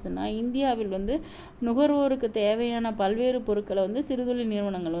நிறைவேற்றுதுன்னா, இந்தியாவில் நுகர்வோருக்கு தேவையான பல்வேறு பொருட்களை சிறுதொழில்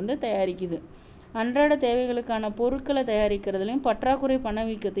நிறுவனங்கள் தயாரிக்குது. அன்றாட தேவைகளுக்கான பொருட்களை தயாரிக்கிறதுலையும் பற்றாக்குறை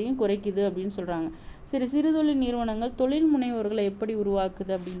பணவீக்கத்தையும் குறைக்குது அப்படின்னு சொல்கிறாங்க. சரி, சிறுதொழில் நிறுவனங்கள் தொழில் முனைவோர்களை எப்படி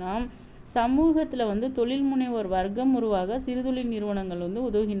உருவாக்குது அப்படின்னா, சமூகத்தில் தொழில் முனைவோர் வர்க்கம் உருவாக சிறுதொழில் நிறுவனங்கள்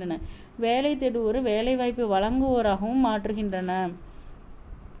உதவுகின்றன. வேலை தேடுவோர் வேலைவாய்ப்பு வழங்குவோராகவும் மாற்றுகின்றன.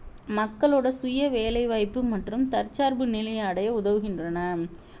 மக்களோட சுய வேலைவாய்ப்பு மற்றும் தற்சார்பு நிலையை அடைய உதவுகின்றன.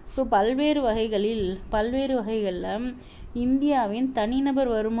 ஸோ பல்வேறு வகைகளில் இந்தியாவின் தனிநபர்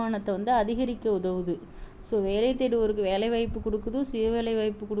வருமானத்தை அதிகரிக்க உதவுது. ஸோ வேலை தேடுவோருக்கு வேலை வாய்ப்பு கொடுக்குது, சுய வேலை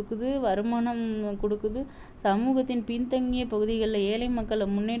வாய்ப்பு கொடுக்குது, வருமானம் கொடுக்குது, சமூகத்தின் பின்தங்கிய பகுதிகளில் ஏழை மக்களை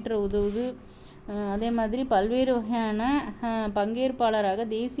முன்னேற்ற உதவுது. அதே மாதிரி பல்வேறு வகையான பங்கேற்பாளராக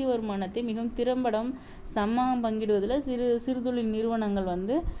தேசிய வருமானத்தை மிகவும் திறம்படம் சமமாக பங்கிடுவதில் சிறுதொழில் நிறுவனங்கள்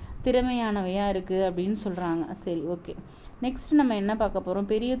வந்து திறமையானவையாக இருக்குது அப்படின்னு சொல்கிறாங்க. சரி, ஓகே. நெக்ஸ்ட் நம்ம என்ன பார்க்க போகிறோம்?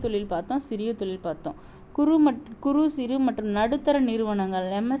 பெரிய தொழில் பார்த்தோம், சிறிய தொழில் பார்த்தோம். குறு சிறு மற்றும் நடுத்தர நிறுவனங்கள்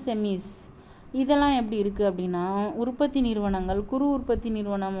MSMEs இதெல்லாம் எப்படி இருக்குது அப்படின்னா, உற்பத்தி நிறுவனங்கள். குறு உற்பத்தி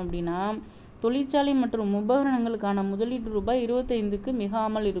நிறுவனம் அப்படின்னா தொழிற்சாலை மற்றும் உபகரணங்களுக்கான முதலீடு ரூபாய் 25க்கு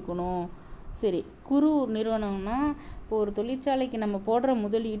மிகாமல் இருக்கணும். சரி, குறு நிறுவனம்னா இப்போ ஒரு தொழிற்சாலைக்கு நம்ம போடுற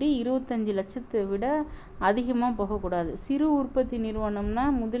முதலீடு 25 லட்சத்தை விட அதிகமாக போகக்கூடாது. சிறு உற்பத்தி நிறுவனம்னா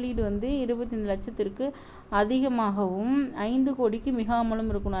முதலீடு வந்து 25 லட்சத்திற்கு அதிகமாகவும் 5 கோடிக்கு மிகாமலும்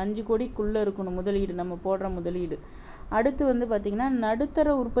இருக்கணும். 5 கோடிக்குள்ளே இருக்கணும் முதலீடு, நம்ம போடுற முதலீடு. அடுத்து வந்து பார்த்திங்கன்னா நடுத்தர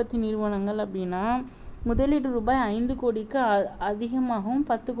உற்பத்தி நிறுவனங்கள் அப்படின்னா முதலீடு ரூபாய் 5 கோடிக்கு அதிகமாகவும்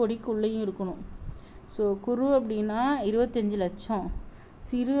 10 கோடிக்குள்ளேயும் இருக்கணும். ஸோ குறு அப்படின்னா 25 லட்சம்,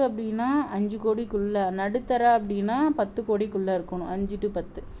 சிறு அப்படின்னா 5 கோடிக்குள்ளே, நடுத்தர அப்படின்னா 10 கோடிக்குள்ளே இருக்கணும், 5 to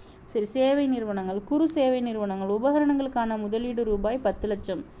 10. சரி, சேவை நிறுவனங்கள். குறு சேவை நிறுவனங்கள் உபகரணங்களுக்கான முதலீடு ரூபாய் 10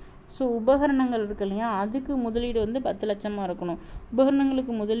 லட்சம். ஸோ உபகரணங்கள் இருக்கு இல்லையா, அதுக்கு முதலீடு வந்து 10 லட்சமாக இருக்கணும்.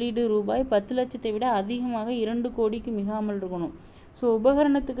 உபகரணங்களுக்கு முதலீடு ரூபாய் 10 லட்சத்தை விட அதிகமாக 2 கோடிக்கு மிகாமல் இருக்கணும். ஸோ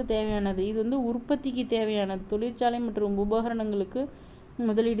உபகரணத்துக்கு தேவையானது, இது வந்து உற்பத்திக்கு தேவையானது, தொழிற்சாலை மற்றும் உபகரணங்களுக்கு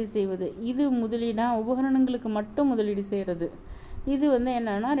முதலீடு செய்வது. இது முதலீடாக உபகரணங்களுக்கு மட்டும் முதலீடு செய்கிறது. இது வந்து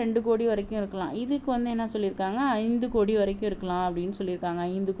என்னென்னா 2 கோடி வரைக்கும் இருக்கலாம். இதுக்கு வந்து என்ன சொல்லியிருக்காங்க, 5 கோடி வரைக்கும் இருக்கலாம் அப்படின்னு சொல்லியிருக்காங்க.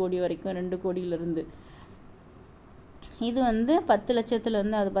 5 கோடி வரைக்கும், 2 கோடியிலேருந்து. இது வந்து 10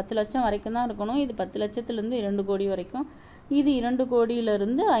 லட்சத்துலேருந்து, அது 10 லட்சம் வரைக்கும் தான் இருக்கணும். இது 10 லட்சத்துலேருந்து 2 கோடி வரைக்கும். இது 2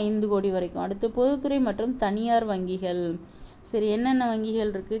 கோடியிலேருந்து 5 கோடி வரைக்கும். அடுத்து பொதுத்துறை மற்றும் தனியார் வங்கிகள். சரி, என்னென்ன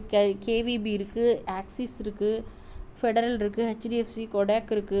வங்கிகள் இருக்குது? KVB இருக்குது, ஆக்சிஸ் இருக்குது, ஃபெடரல் இருக்குது, HDFC,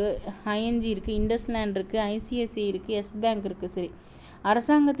 கொடாக் இருக்குது, ING இருக்குது, இண்டஸ்லேண்ட் இருக்குது, ICICI இருக்குது, எஸ் பேங்க் இருக்குது. சரி,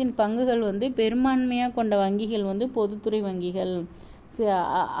 அரசாங்கத்தின் பங்குகள் வந்து பெரும்பான்மையாக கொண்ட வங்கிகள் வந்து பொதுத்துறை வங்கிகள்.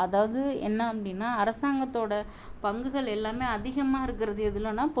 அதாவது என்ன அப்படின்னா, அரசாங்கத்தோட பங்குகள் எல்லாமே அதிகமாக இருக்கிறது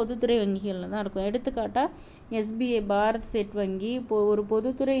எதுலன்னா பொதுத்துறை வங்கிகளில் தான் இருக்கும். எடுத்துக்காட்டாக SBI பாரத் ஸ்டேட் வங்கி ஒரு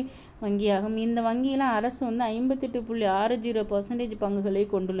பொதுத்துறை வங்கியாகும். இந்த வங்கியில் அரசு வந்து 58.60% பங்குகளை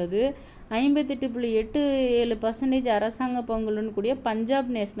கொண்டுள்ளது. 58.87% அரசாங்க பங்குடன் கூடிய பஞ்சாப்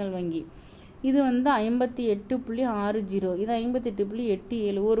நேஷனல் வங்கி, இது வந்து 58.60, இது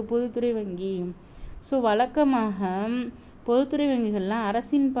 58.87, ஒரு பொதுத்துறை வங்கி. ஸோ வழக்கமாக பொதுத்துறை வங்கிகள்லாம்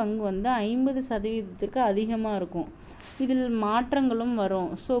அரசின் பங்கு வந்து 50% அதிகமாக இருக்கும். இதில் மாற்றங்களும் வரும்.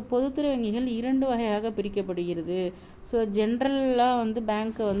 ஸோ பொதுத்துறை வங்கிகள் 2 வகையாக பிரிக்கப்படுகிறது. ஸோ ஜென்ரலாக வந்து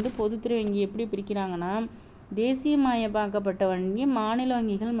பேங்க்கை வந்து பொதுத்துறை வங்கி எப்படி பிரிக்கிறாங்கன்னா, தேசியமயமாக்கப்பட்ட வங்கி, மாநில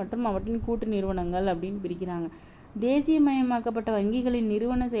வங்கிகள் மற்றும் அவற்றின் கூட்டு நிறுவனங்கள் அப்படின்னு பிரிக்கிறாங்க. தேசியமயமாக்கப்பட்ட வங்கிகளின்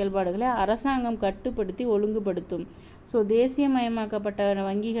நிறுவன செயல்பாடுகளை அரசாங்கம் கட்டுப்படுத்தி ஒழுங்குபடுத்தும். ஸோ தேசியமயமாக்கப்பட்ட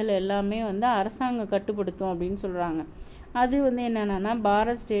வங்கிகள் எல்லாமே வந்து அரசாங்கம் கட்டுப்படுத்தும் அப்படின்னு சொல்கிறாங்க. அது வந்து என்னென்னா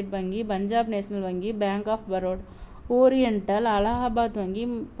பாரத் ஸ்டேட் வங்கி, பஞ்சாப் நேஷனல் வங்கி, bank of Baroda, oriental, Allahabad வங்கி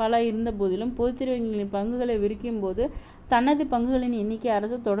பல இருந்த போதிலும் பொதுத்துறை வங்கிகளின் பங்குகளை விற்கும் போது தனது பங்குகளின் எண்ணிக்கை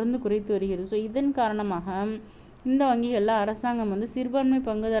அரசு தொடர்ந்து குறைத்து வருகிறது. ஸோ இதன் காரணமாக இந்த வங்கிகளில் அரசாங்கம் வந்து சிறுபான்மை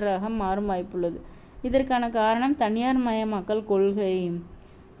பங்குதாரராக மாறும் வாய்ப்புள்ளது. இதற்கான காரணம் தனியார் மயமாக்கல் கொள்கை.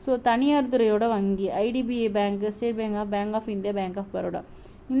 ஸோ தனியார் துறையோட வங்கி IDBI bank, state bank of India, bank of Baroda,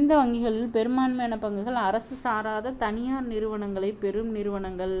 இந்த வங்கிகளில் பெரும்பான்மையான பங்குகள் அரசு சாராத தனியார் நிறுவனங்களை பெரும்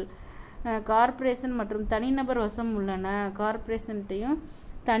நிறுவனங்கள், கார்ப்பரேஷன் மற்றும் தனிநபர் வசம் உள்ளன. கார்ப்பரேஷன்கிட்டையும்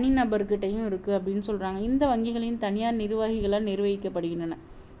தனிநபர்கிட்டையும் இருக்குது அப்படின்னு சொல்கிறாங்க. இந்த வங்கிகளின் தனியார் நிர்வாகிகளால் நிர்வகிக்கப்படுகின்றன.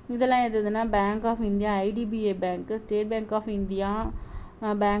 இதெல்லாம் எதுனா bank of India, IDBI bank, state bank of India,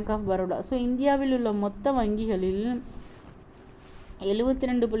 bank of Baroda. So இந்தியாவில் உள்ள மொத்த வங்கிகளில்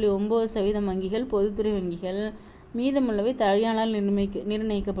 72.9% வங்கிகள் பொதுத்துறை வங்கிகள், மீதமுள்ளவை தனியாரால்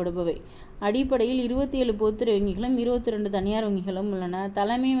நிர்ணயிக்கப்படுபவை. அடிப்படையில் 27 பொதுத்துறை வங்கிகளும் 22 தனியார் வங்கிகளும் உள்ளன.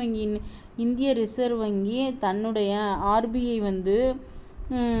 தலைமை வங்கியின் இந்திய ரிசர்வ் வங்கி தன்னுடைய RBI வந்து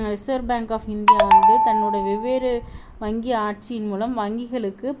ரிசர்வ் பேங்க் ஆஃப் இந்தியா வந்து தன்னுடைய வெவ்வேறு வங்கி ஆட்சியின் மூலம்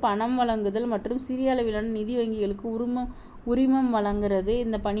வங்கிகளுக்கு பணம் வழங்குதல் மற்றும் சிறிய அளவிலான நிதி வங்கிகளுக்கு உரிமம் வழங்குறது,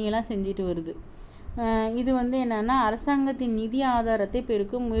 இந்த பணியெல்லாம் செஞ்சுட்டு வருது. இது வந்து என்னென்னா அரசாங்கத்தின் நிதி ஆதாரத்தை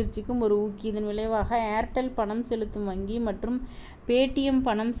பெருக்கும் முயற்சிக்கும் ஒரு ஊக்கி. இதன் விளைவாக ஏர்டெல் பணம் செலுத்தும் வங்கி மற்றும் பேடிஎம்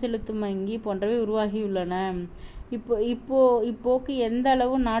பணம் செலுத்தும் வங்கி போன்றவை உருவாகியுள்ளன. இப்போக்கு எந்த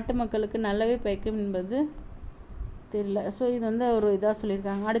அளவு நாட்டு மக்களுக்கு நல்லவே பயக்கும் என்பது தெரியல. ஸோ இது வந்து ஒரு இதாக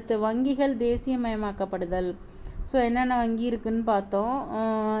சொல்லியிருக்காங்க. அடுத்து வங்கிகள் தேசியமயமாக்கப்படுதல். ஸோ என்னென்ன வங்கி இருக்குதுன்னு பார்த்தோம்.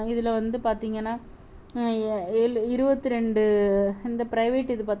 இதில் வந்து பார்த்திங்கன்னா 22 இந்த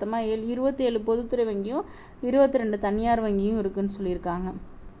ப்ரைவேட் இது பார்த்தோமா 27 பொதுத்துறை வங்கியும் 22 தனியார் வங்கியும் இருக்குதுன்னு சொல்லியிருக்காங்க.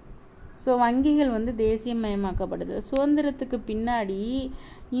 ஸோ வங்கிகள் வந்து தேசியமயமாக்கப்படுது. சுதந்திரத்துக்கு பின்னாடி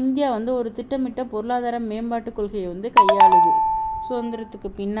இந்தியா வந்து ஒரு திட்டமிட்ட பொருளாதார மேம்பாட்டு கொள்கையை வந்து கையாளுது. சுதந்திரத்துக்கு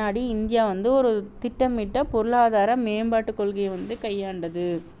பின்னாடி இந்தியா வந்து ஒரு திட்டமிட்ட பொருளாதார மேம்பாட்டு கொள்கையை வந்து கையாண்டது.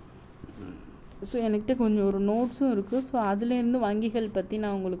 ஸோ என்கிட்ட கொஞ்சம் ஒரு நோட்ஸும் இருக்குது. ஸோ அதுலேருந்து வங்கிகள் பற்றி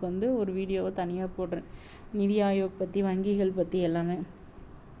நான் உங்களுக்கு வந்து ஒரு வீடியோவை தனியாக போடுறேன். நிதி ஆயோக் பற்றி, வங்கிகள் பற்றி எல்லாமே.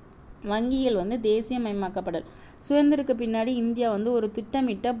 வங்கிகள் வந்து தேசியமயமாக்கப்படல். சுதந்திரத்துக்கு பின்னாடி இந்தியா வந்து ஒரு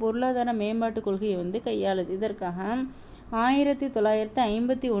திட்டமிட்ட பொருளாதார மேம்பாட்டு கொள்கையை வந்து கையாளுது. இதற்காக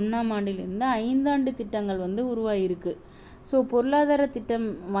 1951ஆம் ஆண்டிலிருந்து 5 ஆண்டு திட்டங்கள் வந்து உருவாகிருக்கு. ஸோ பொருளாதார திட்டம்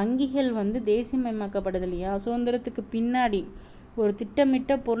வங்கிகள் வந்து தேசியமயமாக்கப்படுது இல்லையா, சுதந்திரத்துக்கு பின்னாடி ஒரு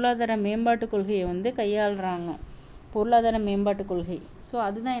திட்டமிட்ட பொருளாதார மேம்பாட்டு கொள்கையை வந்து கையாளுறாங்க. பொருளாதார மேம்பாட்டு கொள்கை. ஸோ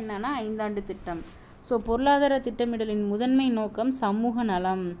அதுதான் என்னன்னா 5 ஆண்டு திட்டம். ஸோ பொருளாதார திட்டமிடலின் முதன்மை நோக்கம் சமூக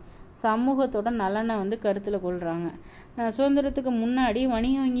நலம், சமூகத்தோட நலனை வந்து கருத்தில் கொள்கிறாங்க. சுதந்திரத்துக்கு முன்னாடி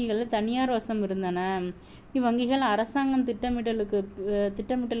வணிக வங்கிகள் தனியார் வசம் இருந்தன. இவ்வங்கிகள் அரசாங்கம்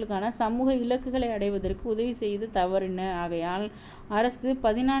திட்டமிடலுக்கான சமூக இலக்குகளை அடைவதற்கு உதவி செய்து தவறின. ஆகையால் அரசு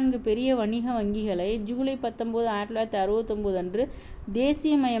 14 பெரிய வணிக வங்கிகளை ஜூலை 19, 1969 அன்று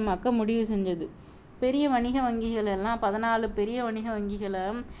தேசியமயமாக்க முடிவு செஞ்சது. பெரிய வணிக வங்கிகள் எல்லாம் 14 பெரிய வணிக வங்கிகளை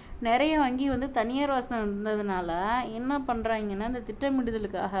நிறைய வங்கி வந்து தனியார் வசம் இருந்ததுனால என்ன பண்ணுறாங்கன்னா, இந்த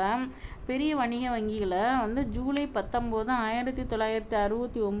திட்டமிடுதலுக்காக பெரிய வணிக வங்கிகளை வந்து ஜூலை 19,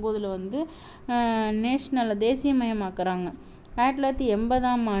 1969 வந்து தேசியமயமாக்குறாங்க.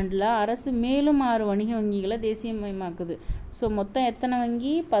 1980ஆம் ஆண்டில் அரசு மேலும் 6 வணிக வங்கிகளை தேசியமயமாக்குது. ஸோ மொத்தம் எத்தனை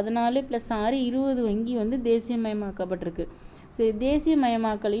வங்கி? 14 + 6 20 வங்கி வந்து தேசியமயமாக்கப்பட்டிருக்கு. சரி,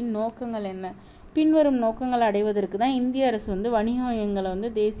 தேசியமயமாக்கலின் நோக்கங்கள் என்ன? பின்வரும் நோக்கங்களை அடைவதற்கு தான் இந்திய அரசு வந்து வணிக வங்கிகளை வந்து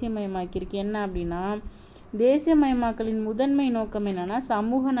தேசியமயமாக்கியிருக்கு. என்ன அப்படின்னா, தேசியமயமாக்கலின் முதன்மை நோக்கம் என்னன்னா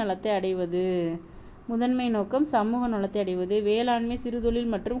சமூக நலத்தை அடைவது. முதன்மை நோக்கம் சமூக நலத்தை அடைவது. வேளாண்மை, சிறுதொழில்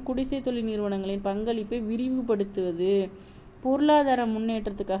மற்றும் குடிசை தொழில் நிறுவனங்களின் பங்களிப்பை விரிவுபடுத்துவது. பொருளாதார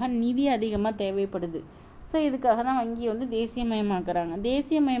முன்னேற்றத்துக்காக நிதி அதிகமாக தேவைப்படுது. ஸோ இதுக்காக தான் வங்கியை வந்து தேசியமயமாக்குறாங்க.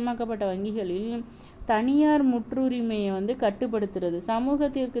 தேசியமயமாக்கப்பட்ட வங்கிகளில் தனியார் முற்றுரிமையை வந்து கட்டுப்படுத்துறது,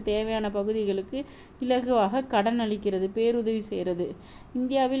 சமூகத்திற்கு தேவையான பகுதிகளுக்கு இலகுவாக கடன் அளிக்கிறது, பேருதவி செய்கிறது.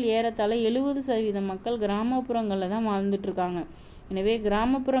 இந்தியாவில் ஏறத்தாழ 70% மக்கள் கிராமப்புறங்களில் தான் வாழ்ந்துட்டுருக்காங்க. எனவே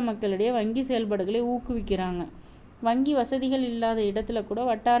கிராமப்புற மக்களிடையே வங்கி செயல்பாடுகளை ஊக்குவிக்கிறாங்க. வங்கி வசதிகள் இல்லாத இடத்துல கூட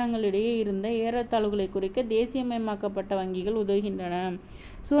வட்டாரங்களிடையே இருந்த ஏறத்தாழ்வுகளை குறைக்க தேசியமயமாக்கப்பட்ட வங்கிகள் உதவுகின்றன.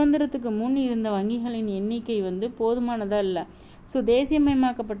 சுதந்திரத்துக்கு முன் இருந்த வங்கிகளின் எண்ணிக்கை வந்து போதுமானதாக இல்லை. ஸோ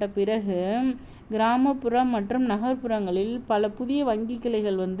தேசியமயமாக்கப்பட்ட பிறகு கிராமப்புற மற்றும் நகர்ப்புறங்களில் பல புதிய வங்கி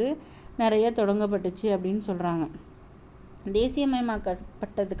கிளைகள் வந்து நிறைய தொடங்கப்பட்டுச்சு அப்படின்னு சொல்கிறாங்க.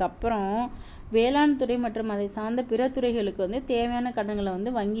 தேசியமயமாக்கப்பட்டதுக்கு அப்புறம் வேளாண் துறை மற்றும் அதை சார்ந்த பிற துறைகளுக்கு வந்து தேவையான கடன்களை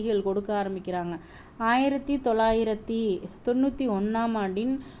வந்து வங்கிகள் கொடுக்க ஆரம்பிக்கிறாங்க. 1991ஆம்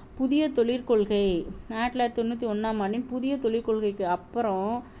ஆண்டின் புதிய தொழிற்கொள்கை 1991ஆம் ஆண்டின் புதிய தொழிற்கொள்கைக்கு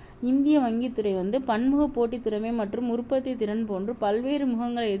அப்புறம் இந்திய வங்கித்துறை வந்து பன்முக போட்டித்திறமை மற்றும் உற்பத்தி திறன் போன்று பல்வேறு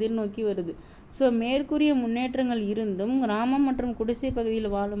முகங்களை எதிர்நோக்கி வருது. ஸோ மேற்கூறிய முன்னேற்றங்கள் இருந்தும் கிராமம் மற்றும் குடிசை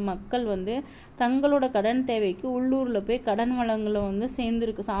பகுதியில் வாழும் மக்கள் வந்து தங்களோட கடன் தேவைக்கு உள்ளூரில் போய் கடன் வளங்களை வந்து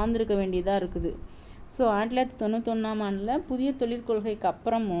சார்ந்திருக்க வேண்டியதாக இருக்குது. ஸோ 1991ஆம் ஆண்டில் புதிய தொழிற்கொள்கைக்கு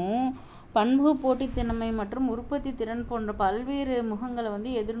அப்புறமும் பன்முக போட்டித்திறமை மற்றும் உற்பத்தி திறன் போன்ற பல்வேறு முகங்களை வந்து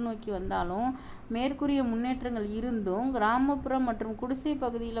எதிர்நோக்கி வந்தாலும் மேற்கூறிய முன்னேற்றங்கள் இருந்தும் கிராமப்புற மற்றும் குடிசை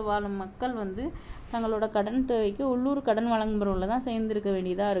பகுதியில் வாழும் மக்கள் வந்து தங்களோட கடன் தேவைக்கு உள்ளூர் கடன் வழங்குபவர்களில் தான் சேர்ந்திருக்க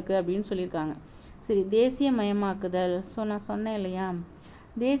வேண்டியதாக இருக்குது அப்படின்னு சொல்லியிருக்காங்க. சரி, தேசியமயமாக்குதல். ஸோ நான் சொன்னேன் இல்லையா,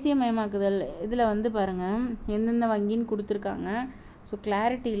 தேசியமயமாக்குதல் இதில் வந்து பாருங்கள் எந்தெந்த வங்கின்னு கொடுத்துருக்காங்க. ஸோ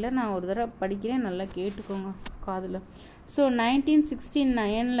கிளாரிட்டியில் நான் ஒரு தடவை படிக்கிறேன், நல்லா கேட்டுக்கோங்க காதில். ஸோ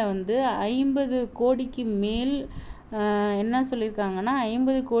 1969 வந்து 50 கோடிக்கு மேல் என்ன சொல்லியிருக்காங்கன்னா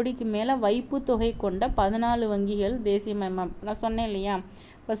 50 கோடிக்கு மேலே வைப்பு தொகை கொண்ட 14 வங்கிகள் தேசியமயமாக நான் சொன்னேன் இல்லையா,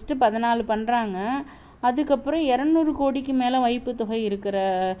 ஃபஸ்ட்டு 14 பண்ணுறாங்க. அதுக்கப்புறம் 200 கோடிக்கு மேலே வைப்பு தொகை இருக்கிற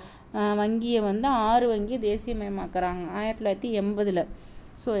வங்கியை வந்து 6 வங்கி தேசியமயமாக்குறாங்க 1980.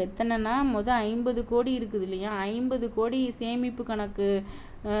 ஸோ எத்தனைனா மொதல் 50 கோடி இருக்குது இல்லையா, 50 கோடி சேமிப்பு கணக்கு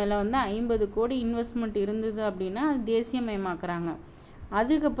வந்து 50 கோடி இன்வெஸ்ட்மெண்ட் இருந்தது அப்படின்னா அது தேசியமயமாக்குறாங்க.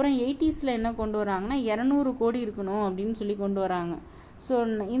 அதுக்கப்புறம் 80s என்ன கொண்டு வராங்கன்னா 200 கோடி இருக்கணும் அப்படின்னு சொல்லி கொண்டு வராங்க. ஸோ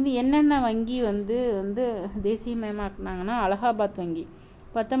இந்த என்னென்ன வங்கி வந்து தேசியமயமாக்குனாங்கன்னா அலகாபாத் வங்கி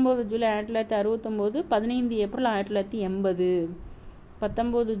 19 ஜூலை 1969, 15 ஏப்ரல் 1980.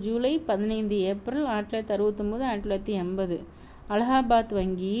 19 ஜூலை 15 ஏப்ரல் 1969, 1980. அலகாபாத்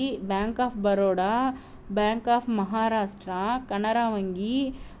வங்கி, bank of Baroda, bank of Maharashtra, Canara வங்கி,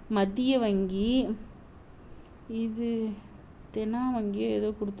 மத்திய வங்கி, இது தெனா வங்கியோ ஏதோ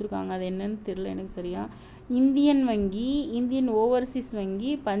கொடுத்துருக்காங்க, அது என்னன்னு தெரியல எனக்கு சரியா. இந்தியன் வங்கி, இந்தியன் ஓவர்சீஸ்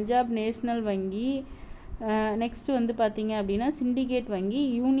வங்கி, பஞ்சாப் நேஷ்னல் வங்கி, நெக்ஸ்ட்டு வந்து பார்த்திங்க அப்படின்னா சிண்டிகேட் வங்கி,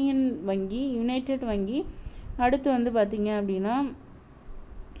 யூனியன் வங்கி, யுனைடெட் வங்கி, அடுத்து வந்து பார்த்திங்க அப்படின்னா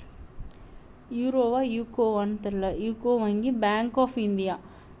யூகோவான்னு தெரில, யூகோ வங்கி, பேங்க் ஆஃப் இந்தியா.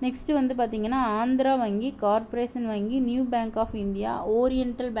 நெக்ஸ்ட்டு வந்து பார்த்திங்கன்னா ஆந்திரா வங்கி, கார்ப்பரேஷன் வங்கி, new bank of India,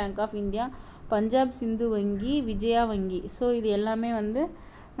 oriental bank of India, Punjab சிந்து வங்கி, விஜயா வங்கி. ஸோ இது எல்லாமே வந்து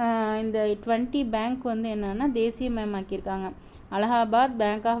இந்த 20 பேங்க் வந்து என்னென்னா தேசியமயமாக்கியிருக்காங்க. Allahabad,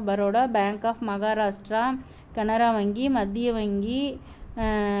 bank of Baroda, bank of Maharashtra, Canara வங்கி, மத்திய வங்கி,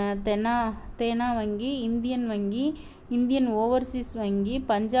 தேனா வங்கி, இந்தியன் வங்கி, இந்தியன் ஓவர்சீஸ் வங்கி,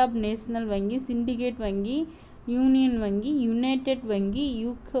 பஞ்சாப் நேஷ்னல் வங்கி, சிண்டிகேட் வங்கி, யூனியன் வங்கி, யுனைடெட் வங்கி,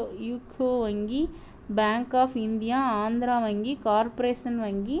 யூகோ வங்கி, பேங்க் ஆஃப் இந்தியா, ஆந்திரா வங்கி, கார்ப்பரேஷன்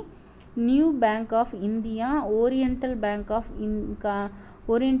வங்கி, new bank of India, oriental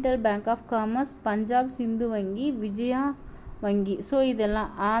bank of commerce, Punjab சிந்து வங்கி, விஜயா வங்கி. ஸோ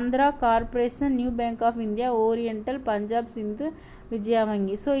இதெல்லாம் Andhra, corporation, new bank of India, oriental, Punjab சிந்து, விஜயா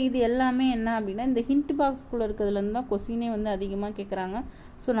வங்கி. ஸோ இது எல்லாமே என்ன அப்படின்னா இந்த ஹிண்ட் பாக்ஸ்குள்ளே இருக்கிறதுலேருந்து தான் கொஸ்டினே வந்து அதிகமாக கேட்குறாங்க.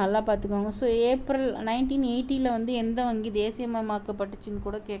 ஸோ நல்லா பார்த்துக்கோங்க. ஸோ ஏப்ரல் 1980 வந்து எந்த வங்கி தேசியமயமாக்கப்பட்டுச்சின்னு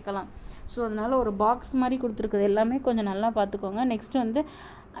கூட கேட்கலாம். ஸோ அதனால் ஒரு பாக்ஸ் மாதிரி கொடுத்துருக்குது, எல்லாமே கொஞ்சம் நல்லா பார்த்துக்கோங்க. நெக்ஸ்ட் வந்து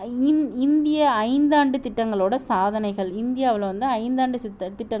இந்திய 5 ஆண்டு திட்டங்களோட சாதனைகள். இந்தியாவில் வந்து 5 ஆண்டு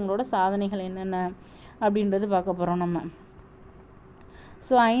திட்டங்களோட சாதனைகள் என்னென்ன அப்படின்றது பார்க்க போகிறோம் நம்ம.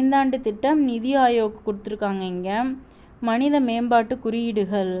 ஸோ 5 ஆண்டு திட்டம் நிதி ஆயோக் கொடுத்துருக்காங்க இங்கே. மனித மேம்பாட்டு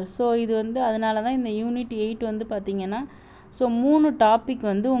குறியீடுகள். ஸோ இது வந்து அதனால தான் இந்த யூனிட் 8 வந்து பார்த்திங்கன்னா ஸோ 3 டாபிக்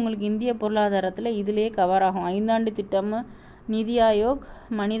வந்து உங்களுக்கு இந்திய பொருளாதாரத்தில் இதிலே கவர் ஆகும். 5 ஆண்டு திட்டம், நிதி ஆயோக்,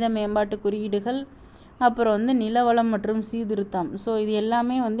 மனித மேம்பாட்டு குறியீடுகள், அப்புறம் வந்து நிலவளம் மற்றும் சீர்திருத்தம். ஸோ இது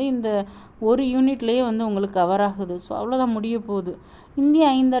எல்லாமே வந்து இந்த ஒரு யூனிட்லேயே வந்து உங்களுக்கு கவர் ஆகுது. ஸோ அவ்வளோதான், முடிய போகுது. இந்திய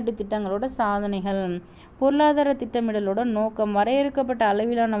 5 ஆண்டு திட்டங்களோட சாதனைகள். பொருளாதார திட்டமிடலோட நோக்கம் வரையறுக்கப்பட்ட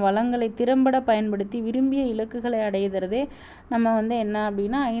அளவிலான வளங்களை திறம்பட பயன்படுத்தி விரும்பிய இலக்குகளை அடையிறதே நம்ம வந்து என்ன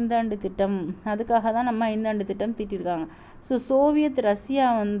அப்படின்னா 5 ஆண்டு திட்டம். அதுக்காக தான் நம்ம 5 ஆண்டு திட்டம் தீட்டிருக்காங்க. ஸோ சோவியத் ரஷ்யா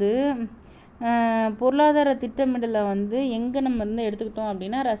வந்து பொருளாதார திட்டமிடலை வந்து எங்கே நம்ம வந்து எடுத்துக்கிட்டோம்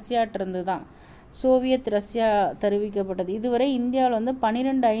அப்படின்னா ரஷ்யாட்டிருந்து தான் சோவியத் ரஷ்யா தெரிவிக்கப்பட்டது. இதுவரை இந்தியாவில் வந்து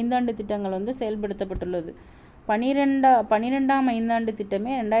 12 5ஆண்டு திட்டங்கள் வந்து செயல்படுத்தப்பட்டுள்ளது. 12ஆம் 5ஆண்டு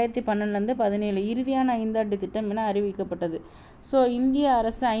திட்டமே 2012 17 இறுதியான 5ஆண்டு திட்டம் என அறிவிக்கப்பட்டது. ஸோ இந்திய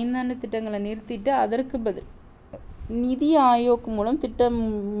அரசு 5ஆண்டு திட்டங்களை நிறுத்திட்டு அதற்கு பதில் நிதி ஆயோக் மூலம் திட்டம்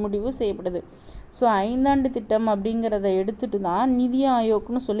முடிவு செய்யப்பட்டது. ஸோ 5ஆண்டு திட்டம் அப்படிங்கிறத எடுத்துட்டு தான் நிதி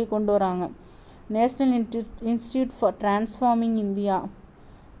ஆயோக்னு சொல்லி கொண்டு வராங்க. National institute for transforming India,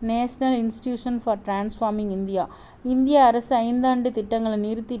 national institution for transforming India. இந்திய அரசு 5ஆண்டு திட்டங்களை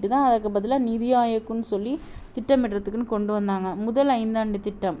நிறுத்திட்டு தான் அதுக்கு பதிலாக நிதி ஆயோக்குன்னு சொல்லி திட்டமிடுறதுக்குன்னு கொண்டு வந்தாங்க. முதல் 5ஆண்டு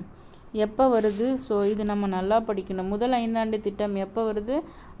திட்டம் எப்போ வருது? ஸோ இது நம்ம நல்லா படிக்கணும். முதல் 5ஆண்டு திட்டம் எப்போ வருது?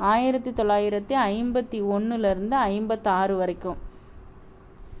 1951 56 வரைக்கும்.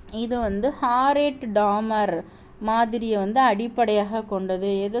 இது வந்து ஹாரெட் டாமர் மாதிரியை வந்து அடிப்படையாக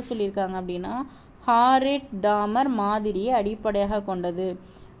கொண்டது. எதை சொல்லியிருக்காங்க அப்படின்னா ஹாரெட் டாமர் மாதிரியை அடிப்படையாக கொண்டது.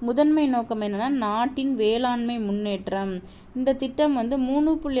 முதன்மை நோக்கம் என்னென்னா நாட்டின் வேளாண்மை முன்னேற்றம். இந்த திட்டம் வந்து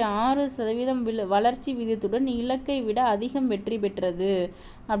 3.6% வளர்ச்சி விகிதத்துடன் இலக்கை விட அதிகம் வெற்றி பெற்றது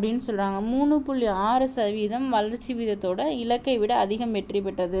அப்படின்னு சொல்கிறாங்க. 3.6% வளர்ச்சி விகிதத்தோட இலக்கை விட அதிகம் வெற்றி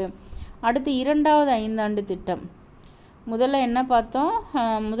பெற்றது. அடுத்து 2வது 5ஆண்டு திட்டம். முதல்ல என்ன பார்த்தோம்?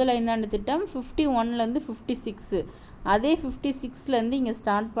 முதல் 5ஆண்டு திட்டம் 51 56. அதே 56 இங்கே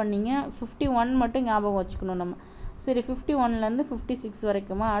ஸ்டார்ட் பண்ணிங்க. 51 மட்டும் ஞாபகம் வச்சுக்கணும் நம்ம. சரி, 51 56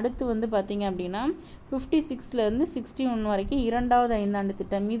 வரைக்குமா? அடுத்து வந்து பார்த்திங்க அப்படின்னா 56 61 வரைக்கும் 2வது 5ஆண்டு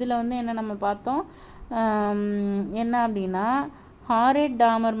திட்டம். இதில் வந்து என்ன நம்ம பார்த்தோம் என்ன அப்படின்னா ஹாரெட்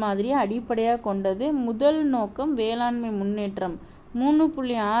டாமர் மாதிரியை அடிப்படையாக கொண்டது. முதல் நோக்கம் வேளாண்மை முன்னேற்றம்.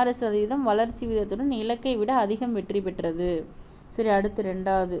 3.6% வளர்ச்சி விகிதத்துடன் இலக்கை விட அதிகம் வெற்றி பெற்றது. சரி, அடுத்து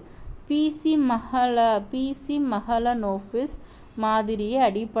 2வது பிசி மஹலனோபிஸ் மாதிரியை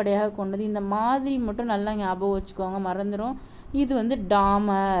அடிப்படையாக கொண்டது. இந்த மாதிரி மட்டும் நல்லா ஞாபகம் வச்சுக்கோங்க, மறந்துடும். இது வந்து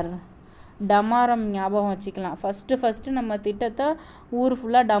டமாரம் ஞாபகம் வச்சுக்கலாம். ஃபஸ்ட்டு நம்ம திட்டத்தை ஊர்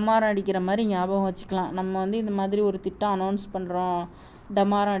ஃபுல்லாக டமாரம் அடிக்கிற மாதிரி ஞாபகம் வச்சுக்கலாம். நம்ம வந்து இந்த மாதிரி ஒரு திட்டம் அனௌன்ஸ் பண்ணுறோம்,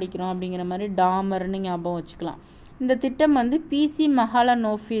 டமாரம் அடிக்கிறோம் அப்படிங்கிற மாதிரி டாமர்னு ஞாபகம் வச்சுக்கலாம். இந்த திட்டம் வந்து பிசி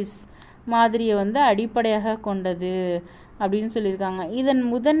மஹலனோபிஸ் மாதிரியை வந்து அடிப்படையாக கொண்டது அப்படின்னு சொல்லியிருக்காங்க. இதன்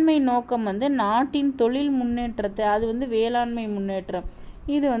முதன்மை நோக்கம் வந்து நாட்டின் தொழில் முன்னேற்றத்தை, அது வந்து வேளாண்மை முன்னேற்றம்,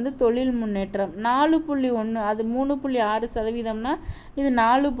 இது வந்து தொழில் முன்னேற்றம். 4.1, அது 3.6%னா இது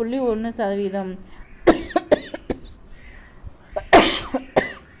 4.1%.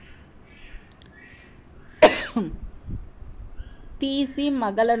 பிசி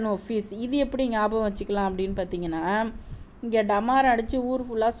மகளனோஃபிஸ். இது எப்படி ஞாபகம் வச்சுக்கலாம் அப்படின்னு பார்த்தீங்கன்னா, இங்கே டமார் அடித்து ஊர்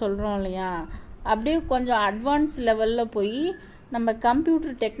ஃபுல்லாக சொல்கிறோம் இல்லையா, அப்படியே கொஞ்சம் அட்வான்ஸ் லெவலில் போய் நம்ம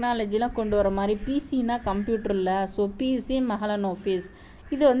கம்ப்யூட்டர் டெக்னாலஜிலாம் கொண்டு வர மாதிரி. பிசினா கம்ப்யூட்டர் இல்லை. ஸோ பிசி மகளனோஃபிஸ்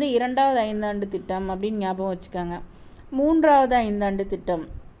இது வந்து 2வது ஐந்தாண்டு திட்டம் அப்படின்னு ஞாபகம் வச்சுக்கோங்க. 3வது ஐந்தாண்டு திட்டம்.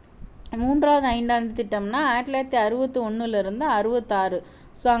 3வது ஐந்தாண்டு திட்டம்னா 1961 66.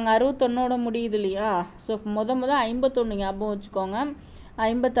 ஸோ அங்கே 61ஓட முடியுது இல்லையா. ஸோ முத 51 ஞாபகம் வச்சுக்கோங்க.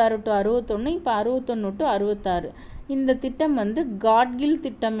 56 to 61, இப்போ 61 to 66. இந்த திட்டம் வந்து காட்கில்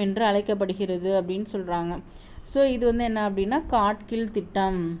திட்டம் என்று அழைக்கப்படுகிறது அப்படின்னு சொல்கிறாங்க. ஸோ இது வந்து என்ன அப்படின்னா காட்கில்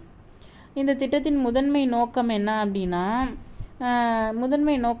திட்டம். இந்த திட்டத்தின் முதன்மை நோக்கம் என்ன அப்படின்னா,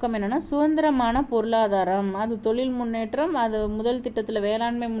 என்னென்னா சுதந்திரமான பொருளாதாரம். அது தொழில் முன்னேற்றம், அது முதல் திட்டத்தில்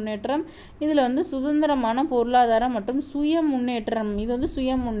வேளாண்மை முன்னேற்றம், இதில் வந்து சுதந்திரமான பொருளாதாரம் மற்றும் சுய முன்னேற்றம். இது வந்து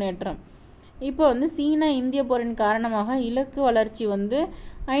சுய முன்னேற்றம். இப்போ வந்து சீனா இந்திய போரின் காரணமாக இலக்கு வளர்ச்சி வந்து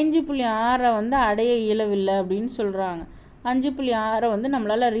 5.6 வந்து அடைய இயலவில்லை அப்படின்னு சொல்கிறாங்க. 5.6 வந்து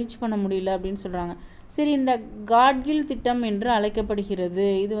நம்மளால் ரீச் பண்ண முடியல அப்படின்னு சொல்கிறாங்க. சரி, இந்த காட்கில் திட்டம் என்று அழைக்கப்படுகிறது.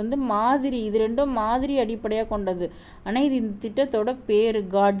 இது வந்து மாதிரி, இது ரெண்டும் மாதிரி அடிப்படையாக கொண்டது. ஆனால் இது இந்த திட்டத்தோட பேர்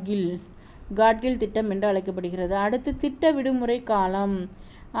காட்கில் திட்டம் என்று அழைக்கப்படுகிறது. அடுத்து திட்ட விடுமுறை காலம்.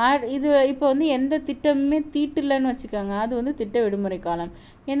 இது இப்போ வந்து எந்த திட்டமுமே தீட்டலைன்னு வச்சுக்கோங்க, அது வந்து திட்ட விடுமுறை காலம்.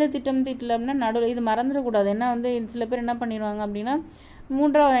 எந்த திட்டம் தீட்டலைன்னா நடுவில் இது மறந்துடக்கூடாது. ஏன்னா வந்து சில பேர் என்ன பண்ணிடுவாங்க அப்படின்னா,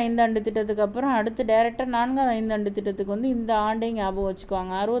 3வது ஐந்தாண்டு திட்டத்துக்கு அப்புறம் அடுத்து டைரெக்டாக 4வது ஐந்தாண்டு திட்டத்துக்கு வந்து இந்த ஆண்டே ஞாபகம்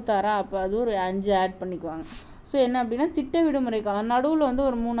வச்சுக்குவாங்க. 66, அப்போ அது ஒரு 5 ஆட் பண்ணிக்குவாங்க. ஸோ என்ன அப்படின்னா திட்ட விடுமுறை காலம். நடுவில் வந்து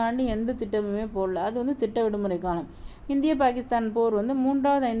ஒரு 3 ஆண்டு எந்த திட்டமுமே போடல, அது வந்து திட்ட விடுமுறை காலம். இந்திய பாகிஸ்தான் போர் வந்து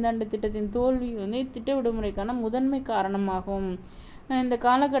 3வது ஐந்தாண்டு திட்டத்தின் தோல்வி வந்து திட்ட விடுமுறைக்கான முதன்மை காரணமாகும். இந்த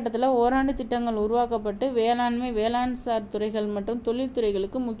காலகட்டத்தில் ஓராண்டு திட்டங்கள் உருவாக்கப்பட்டு வேளாண் சார் துறைகள் மற்றும்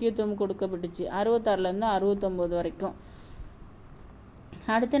தொழில்துறைகளுக்கு முக்கியத்துவம் கொடுக்கப்பட்டுச்சு. 66லேருந்து 69 வரைக்கும்.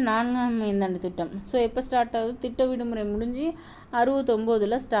 அடுத்து 4ஆம் ஐந்தாண்டு திட்டம். ஸோ எப்போ ஸ்டார்ட் ஆகுது, திட்ட விடுமுறை முடிஞ்சு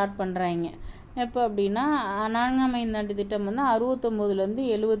 69 ஸ்டார்ட் பண்ணுறாங்க. எப்போ அப்படின்னா 4ஆம் ஐந்தாண்டு திட்டம் வந்து 69லேருந்து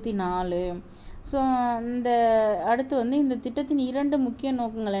 74. ஸோ இந்த அடுத்து வந்து இந்த திட்டத்தின் 2 முக்கிய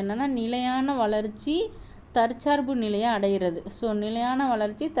நோக்கங்கள் என்னென்னா நிலையான வளர்ச்சி, தற்சார்பு நிலையை அடைகிறது. ஸோ நிலையான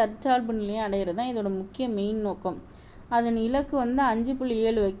வளர்ச்சி, தற்சார்பு நிலையை அடைகிறது தான் இதோட முக்கிய மெயின் நோக்கம். அதன் இலக்கு வந்து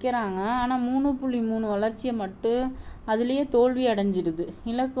 5.7 வைக்கிறாங்க. ஆனால் 3.3 வளர்ச்சியை மட்டும் அதுலேயே தோல்வி அடைஞ்சிடுது.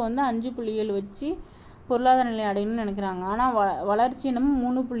 இலக்கு வந்து 5.7 வச்சு பொருளாதார நிலை அடையணும்னு நினைக்கிறாங்க. ஆனால் வளர்ச்சி நம்ம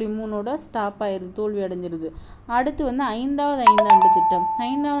 3.3ஓட ஸ்டாப் ஆயிடுது, தோல்வி அடைஞ்சிடுது. அடுத்து வந்து 5வது ஐந்தாண்டு திட்டம்.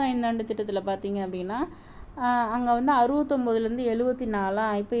 5வது ஐந்தாண்டு திட்டத்தில் பார்த்தீங்க அப்படின்னா அங்கே வந்து 69லேருந்து 74,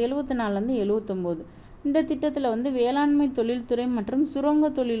 இப்போ 74லேருந்து 79. இந்த திட்டத்தில் வந்து வேளாண்மை தொழில்துறை மற்றும் சுரங்க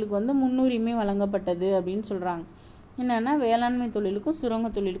தொழிலுக்கு வந்து முன்னுரிமை வழங்கப்பட்டது அப்படின்னு சொல்கிறாங்க. என்னென்னா வேளாண்மை தொழிலுக்கும் சுரங்க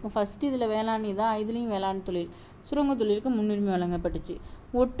தொழிலுக்கும் ஃபஸ்ட்டு இதில் வேளாண்மை தான், இதுலேயும் வேளாண் தொழில், சுரங்க தொழிலுக்கு முன்னுரிமை வழங்கப்பட்டுச்சு.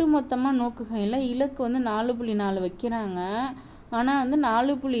 ஒட்டு மொத்தமாக நோக்குகையில் இலக்கு வந்து 4.4 வைக்கிறாங்க. ஆனால் வந்து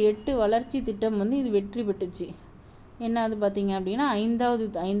 4.8 வளர்ச்சி திட்டம் வந்து இது வெற்றி பெற்றுச்சு. என்னது பார்த்தீங்க அப்படின்னா 5வது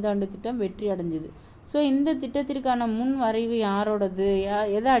ஐந்தாண்டு திட்டம் வெற்றி அடைஞ்சிது. ஸோ இந்த திட்டத்திற்கான முன் வரைவு யாரோடது,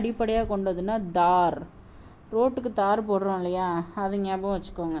 எதை அடிப்படையாக கொண்டதுன்னா தார், ரோட்டுக்கு தார் போடுறோம் இல்லையா, அதை ஞாபகம்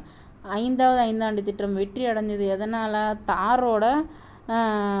வச்சுக்கோங்க. 5வது ஐந்தாண்டு திட்டம் வெற்றி அடைஞ்சது எதனால், தாரோட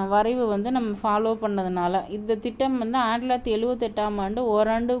வரைவு வந்து நம்ம ஃபாலோ பண்ணதுனால. இந்த திட்டம் வந்து 1978ஆம் ஆண்டு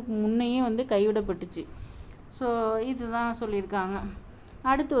ஓராண்டு முன்னையே வந்து கைவிடப்பட்டுச்சு. ஸோ இதுதான் சொல்லியிருக்காங்க.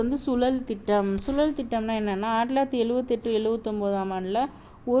 அடுத்து வந்து சுழல் திட்டம். சுழல் திட்டம்னா என்னென்னா 1978-79ஆம் ஆண்டில்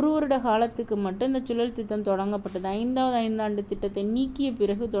ஒரு வருட காலத்துக்கு மட்டும் இந்த சுழல் திட்டம் தொடங்கப்பட்டது. 5வது ஐந்தாண்டு திட்டத்தை நீக்கிய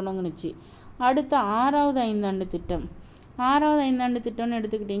பிறகு தொடங்குனுச்சு. அடுத்து 6வது ஐந்தாண்டு திட்டம். 6வது ஐந்தாண்டு திட்டம்னு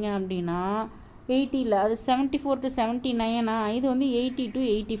எடுத்துக்கிட்டிங்க அப்படின்னா 80ல் அது 74 to 79, இது வந்து 80 to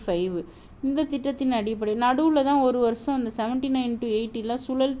 85. இந்த திட்டத்தின் அடிப்படை நடுவில் தான் ஒரு வருஷம் அந்த 79 to 80ல்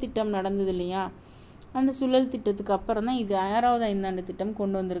சுழல் திட்டம் நடந்தது இல்லையா, அந்த சுழல் திட்டத்துக்கு அப்புறம் தான் இது 6வது ஐந்தாண்டு திட்டம்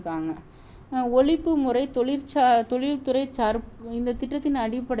கொண்டு வந்திருக்காங்க. ஒழிப்பு முறை தொழில்துறை இந்த திட்டத்தின்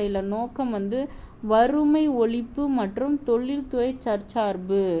அடிப்படையில் நோக்கம் வந்து வறுமை ஒழிப்பு மற்றும் தொழில்துறை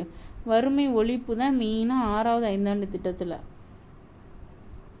தற்சார்பு. வறுமை ஒழிப்பு தான் மெயினாக 6வது ஐந்தாண்டு திட்டத்தில்.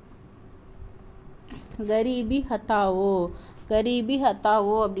 கரீபி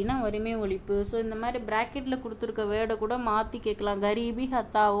ஹத்தாவோ அப்படின்னா வறுமை ஒழிப்பு. ஸோ இந்த மாதிரி ப்ராக்கெட்டில் கொடுத்துருக்க வேர்டை கூட மாற்றி கேட்கலாம். கரீபி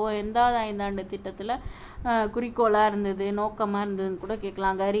ஹத்தாவோ எந்தாவது ஐந்தாண்டு திட்டத்தில் குறிக்கோளாக இருந்தது, நோக்கமாக இருந்ததுன்னு கூட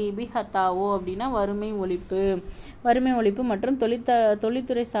கேட்கலாம். கரீபி ஹத்தாவோ அப்படின்னா வறுமை ஒழிப்பு மற்றும்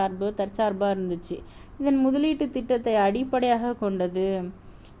தொழில்துறை தற்சார்பாக இருந்துச்சு. இதன் முதலீட்டு திட்டத்தை அடிப்படையாக கொண்டது.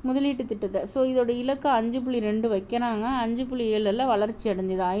 முதலீட்டு திட்டத்தை ஸோ இதோட இலக்கு 5.2 வைக்கிறாங்க. 5.7 வளர்ச்சி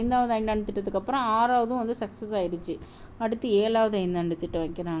அடைஞ்சிது. 5வது ஐந்தாண்டு திட்டத்துக்கு அப்புறம் 6வதும் வந்து சக்ஸஸ் ஆயிடுச்சு. அடுத்து 7வது ஐந்தாண்டு திட்டம்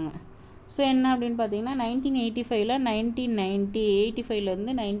வைக்கிறாங்க. ஸோ என்ன அப்படின்னு பார்த்தீங்கன்னா 1985ல் 1990,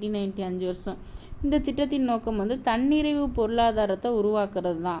 85லேருந்து 1990 5 வருஷம். இந்த திட்டத்தின் நோக்கம் வந்து தன்னிறைவு பொருளாதாரத்தை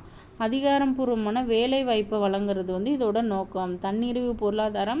உருவாக்குறது தான். அதிகாரப்பூர்வமான வேலை வாய்ப்பை வழங்குறது வந்து இதோட நோக்கம். தன்னிறைவு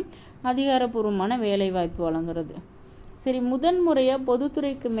பொருளாதாரம், அதிகாரப்பூர்வமான வேலை வாய்ப்பு வழங்குறது. சரி, முதன்முறையாக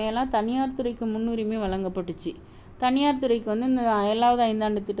பொதுத்துறைக்கு மேலே தனியார் துறைக்கு முன்னுரிமை வழங்கப்பட்டுச்சு. தனியார் துறைக்கு வந்து இந்த 7வது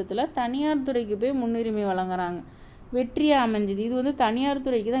ஐந்தாண்டு திட்டத்தில் தனியார் துறைக்கு போய் முன்னுரிமை வழங்குறாங்க. வெற்றியாக அமைஞ்சுது. இது வந்து தனியார்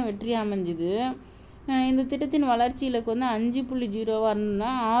துறைக்கு தான் வெற்றியாக அமைஞ்சுது. இந்த திட்டத்தின் வளர்ச்சி இலக்கு வந்து 5.0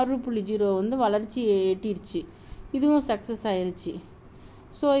 இருந்தால் 6.0 வந்து வளர்ச்சி எட்டிருச்சு. இதுவும் சக்ஸஸ் ஆயிடுச்சு.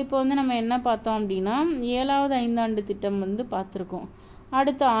 ஸோ இப்போ வந்து நம்ம என்ன பார்த்தோம் அப்படின்னா 7வது ஐந்தாண்டு திட்டம் வந்து பார்த்துருக்கோம்.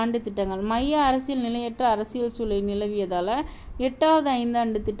 அடுத்த ஆண்டு திட்டங்கள். மைய அரசியல் நிலையற்ற அரசியல் சூழல் நிலவியதால் 8வது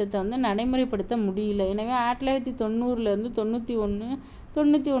ஐந்தாண்டு திட்டத்தை வந்து நடைமுறைப்படுத்த முடியல. எனவே 1990லேருந்து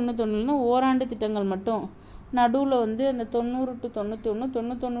 91 ஓராண்டு திட்டங்கள் மட்டும், நடுவில் வந்து அந்த 90 to 91,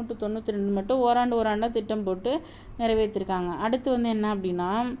 91 to 92 மட்டும் ஓராண்டாக திட்டம் போட்டு நிறைவேற்றிருக்காங்க. அடுத்து வந்து என்ன அப்படின்னா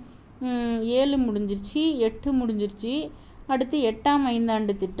 7 முடிஞ்சிருச்சு, 8 முடிஞ்சிருச்சு. அடுத்து 8ஆம்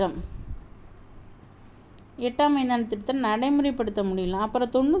ஐந்தாண்டு திட்டம். 8ஆம் ஐந்தாண்டு திட்டத்தை நடைமுறைப்படுத்த முடியல.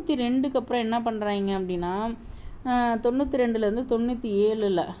 அப்புறம் 92க்கு அப்புறம் என்ன பண்ணுறாங்க அப்படின்னா 92லேருந்து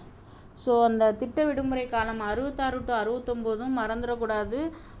 97ல் ஸோ அந்த திட்ட விடுமுறை காலம் 66 to 69 மறந்துடக்கூடாது.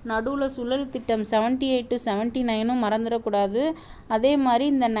 நடுவில் சுழல் திட்டம் 78 to 79 மறந்துடக்கூடாது. அதே மாதிரி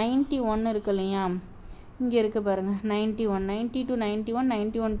இந்த 91 இருக்கு இல்லையா, இங்கே இருக்குது பாருங்கள் 91, 90 to 91,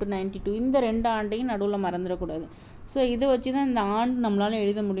 91 to 92 இந்த 2 ஆண்டையும் நடுவில் மறந்துடக்கூடாது. ஸோ இதை வச்சு தான் இந்த ஆண்டு நம்மளால்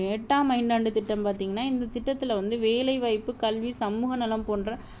எழுத முடியும். 8ஆம் ஐந்தாண்டு திட்டம் பார்த்திங்கன்னா இந்த திட்டத்தில் வந்து வேலைவாய்ப்பு, கல்வி, சமூக நலம்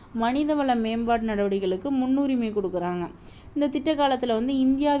போன்ற மனிதவள மேம்பாட்டு நடவடிக்கைகளுக்கு முன்னுரிமை கொடுக்குறாங்க. இந்த திட்ட காலத்தில் வந்து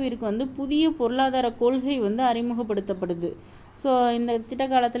இந்தியாவிற்கு வந்து புதிய பொருளாதார கொள்கை வந்து அறிமுகப்படுத்தப்படுது. ஸோ இந்த திட்ட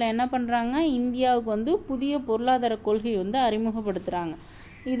காலத்தில் என்ன பண்ணுறாங்க, இந்தியாவுக்கு வந்து புதிய பொருளாதார கொள்கை வந்து அறிமுகப்படுத்துகிறாங்க.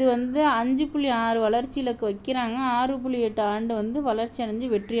 இது வந்து 5.6 வளர்ச்சி இலக்கு வைக்கிறாங்க. 6.8 ஆண்டு வந்து வளர்ச்சி அடைஞ்சு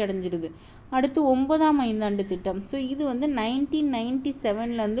வெற்றி அடைஞ்சிடுது. அடுத்து 9ஆம் ஐந்தாண்டு திட்டம். ஸோ இது வந்து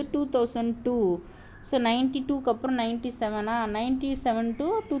 1997லேருந்து 2002. ஸோ 92க்கு அப்புறம் 97 to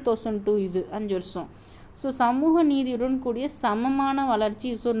 2002 இது 5 வருஷம். ஸோ சமூக நீதியுடன் கூடிய சமமான வளர்ச்சி.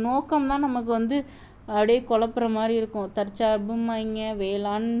 ஸோ நோக்கம் தான் நமக்கு வந்து அப்படியே குழப்புற மாதிரி இருக்கும். தற்சார்பும் வைங்க,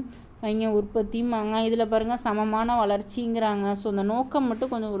 வேளாண் வைங்க, உற்பத்தியுமாங்க. இதில் பாருங்கள் சமமான வளர்ச்சிங்கிறாங்க. ஸோ அந்த நோக்கம்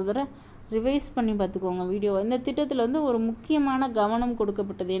மட்டும் கொஞ்சம் ஒரு தடவை ரிவைஸ் பண்ணி பார்த்துக்கோங்க வீடியோ. இந்த திட்டத்தில் வந்து ஒரு முக்கியமான கவனம்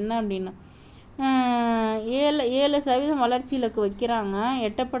கொடுக்கப்பட்டது என்ன அப்படின்னா 7% வளர்ச்சி இலக்கு வைக்கிறாங்க,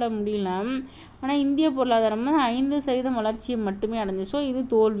 எட்டப்பட முடியல. ஆனால் இந்திய பொருளாதாரம் 5% வளர்ச்சியை மட்டுமே அடைஞ்சு. ஸோ இது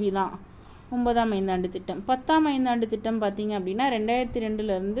தோல்வி தான் 9ஆம் ஐந்தாண்டு திட்டம். 10ஆம் ஐந்தாண்டு திட்டம் பார்த்திங்க அப்படின்னா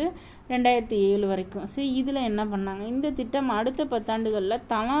 2002லேருந்து 2007 வரைக்கும். சரி, இதில் என்ன பண்ணாங்க, இந்த திட்டம் அடுத்த 10 ஆண்டுகளில்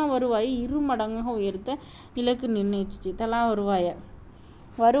தலா வருவாயை 2 மடங்காக உயர்த்த இலக்கு நிர்ணயிச்சிச்சு. தலா வருவாயை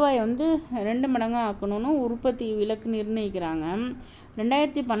வந்து 2 மடங்காக ஆக்கணும்னு உற்பத்தி இலக்கு நிர்ணயிக்கிறாங்க.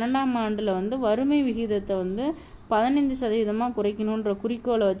 2012ஆம் ஆண்டில் வந்து வறுமை விகிதத்தை வந்து 15% குறைக்கணுன்ற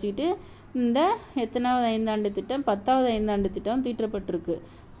குறிக்கோளை வச்சுக்கிட்டு இந்த எத்தனாவது ஐந்தாண்டு திட்டம், 10வது ஐந்தாண்டு திட்டம் தீட்டப்பட்டிருக்கு.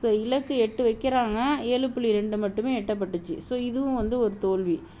 ஸோ இலக்கு 8 வைக்கிறாங்க, 7.2 மட்டுமே எட்டப்பட்டுச்சு. ஸோ இதுவும் வந்து ஒரு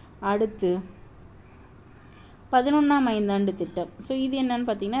தோல்வி. அடுத்து 11ஆம் ஐந்தாண்டு திட்டம். ஸோ இது என்னன்னு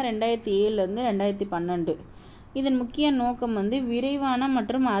பார்த்தீங்கன்னா 2007லேருந்து 2012. இதன் முக்கிய நோக்கம் வந்து விரைவான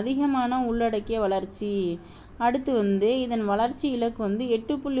மற்றும் அதிகமான உள்ளடக்கிய வளர்ச்சி. அடுத்து வந்து இதன் வளர்ச்சி இலக்கு வந்து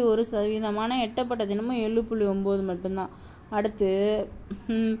 8.1%, எட்டப்பட்ட தினமும் 7.9 மட்டும்தான். அடுத்து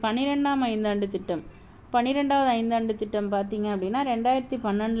 12ஆம் ஐந்தாண்டு திட்டம். 12வது ஐந்தாண்டு திட்டம் பார்த்திங்க அப்படின்னா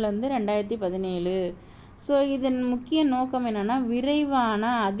 2012லேருந்து 2017. ஸோ இதன் முக்கிய நோக்கம் என்னென்னா விரைவான,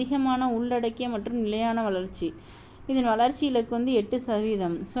 அதிகமான, உள்ளடக்கிய மற்றும் நிலையான வளர்ச்சி. இதன் வளர்ச்சி இலக்கு வந்து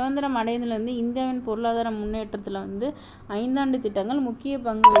 8%. சுதந்திரம் அடைந்ததுலேருந்து இந்தியாவின் பொருளாதார முன்னேற்றத்தில் வந்து 5 ஆண்டு திட்டங்கள் முக்கிய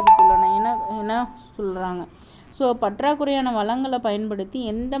பங்கு வகித்துள்ளன என சொல்கிறாங்க. ஸோ பற்றாக்குறையான வளங்களை பயன்படுத்தி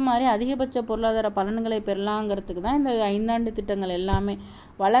எந்த மாதிரி அதிகபட்ச பொருளாதார பலன்களை பெறலாங்கிறதுக்கு தான் இந்த 5 ஆண்டு திட்டங்கள் எல்லாமே.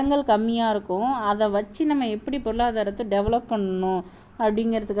 வளங்கள் கம்மியாக இருக்கும், அதை வச்சு நம்ம எப்படி பொருளாதாரத்தை டெவலப் பண்ணணும்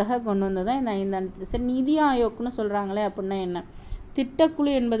அப்படிங்கிறதுக்காக கொண்டு வந்தது தான் இந்த 5 ஆண்டு திட்டம். சரி, நிதி ஆயோக்னு சொல்கிறாங்களே அப்படின்னா என்ன?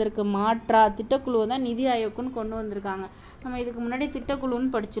 திட்டக்குழு என்பதற்கு மாற்றா திட்டக்குழுவை தான் நிதி ஆயோக்னு கொண்டு வந்திருக்காங்க. நம்ம இதுக்கு முன்னாடி திட்டக்குழுன்னு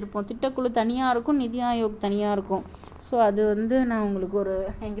படிச்சிருப்போம். திட்டக்குழு தனியாக இருக்கும், நிதி ஆயோக் தனியாக இருக்கும். ஸோ அது வந்து நான் உங்களுக்கு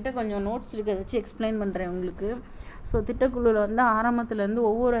என்கிட்ட கொஞ்சம் நோட்ஸ் இருக்க வச்சு எக்ஸ்பிளைன் பண்ணுறேன் உங்களுக்கு. ஸோ திட்டக்குழுவில் வந்து ஆரம்பத்துலேருந்து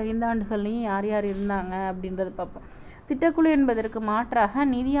ஒவ்வொரு 5 ஆண்டுகள்லையும் யார் யார் இருந்தாங்க அப்படின்றத பார்ப்போம். திட்டக்குழு என்பதற்கு மாற்றாக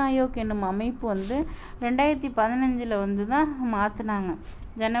நிதி ஆயோக் என்னும் அமைப்பு வந்து 2015 வந்து தான் மாற்றினாங்க.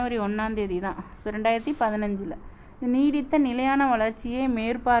 ஜனவரி 1ஆம் தேதி தான். ஸோ 2015 நீடித்த நிலையான வளர்ச்சியை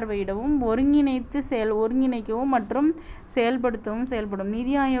மேற்பார்வையிடவும் ஒருங்கிணைக்கவும் மற்றும் செயல்படுத்தவும் செயல்படும்.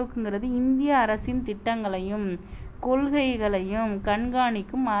 நிதி ஆயோக்குங்கிறது இந்திய அரசின் திட்டங்களையும் கொள்கைகளையும்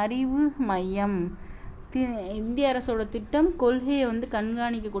கண்காணிக்கும் அறிவு மையம். இந்திய அரசோட திட்டம் கொள்கையை வந்து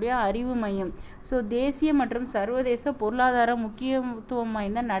கண்காணிக்கக்கூடிய அறிவு மையம். ஸோ தேசிய மற்றும் சர்வதேச பொருளாதார முக்கியத்துவம்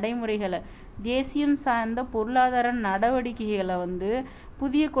வாய்ந்த நடைமுறைகளை, தேசியம் சார்ந்த பொருளாதார நடவடிக்கைகளை வந்து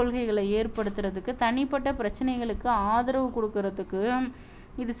புதிய கொள்கைகளை ஏற்படுத்துறதுக்கு, தனிப்பட்ட பிரச்சனைகளுக்கு ஆதரவு கொடுக்கறதுக்கு,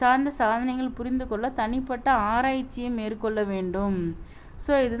 இது சார்ந்த சாதனைகள் புரிந்து கொள்ள தனிப்பட்ட ஆராய்ச்சியை மேற்கொள்ள வேண்டும்.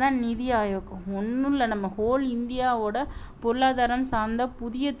 ஸோ இதுதான் நிதி ஆயோக். ஒன்றும் இல்லை, நம்ம ஹோல் இந்தியாவோட பொருளாதாரம் சார்ந்த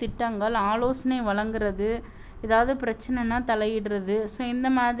புதிய திட்டங்கள், ஆலோசனை வழங்குறது, ஏதாவது பிரச்சனைனா தலையிடுறது. ஸோ இந்த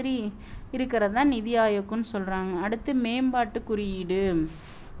மாதிரி இருக்கிறது தான் நிதி ஆயோக்குன்னு சொல்கிறாங்க. அடுத்து மேம்பாட்டு குறியீடு.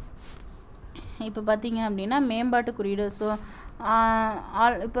 இப்போ பார்த்தீங்க அப்படின்னா மேம்பாட்டு குறியீடு. ஸோ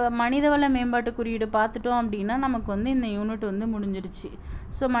இப்போ மனிதவள மேம்பாட்டு குறியீடு பார்த்துட்டோம் அப்படின்னா நமக்கு வந்து இந்த யூனிட் வந்து முடிஞ்சிருச்சு.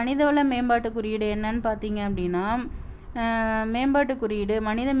 ஸோ மனிதவள மேம்பாட்டு குறியீடு என்னன்னு பார்த்தீங்க அப்படின்னா, மேம்பாட்டு குறியீடு,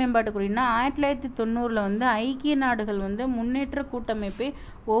 மனித மேம்பாட்டு குறியீடுனா 1990 வந்து ஐக்கிய நாடுகள் வந்து முன்னேற்ற கூட்டமைப்பை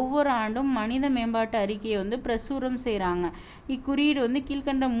ஒவ்வொரு ஆண்டும் மனித மேம்பாட்டு அறிக்கையை வந்து பிரசுரம் செய்கிறாங்க. இக்குறியீடு வந்து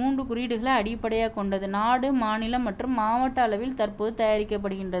கீழ்கண்ட 3 குறியீடுகளை அடிப்படையாக கொண்டது. நாடு, மாநிலம் மற்றும் மாவட்ட அளவில் தற்போது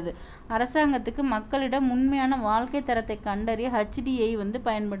தயாரிக்கப்படுகின்றது. அரசாங்கத்துக்கு மக்களிடம் உண்மையான வாழ்க்கை தரத்தை கண்டறிய HDI வந்து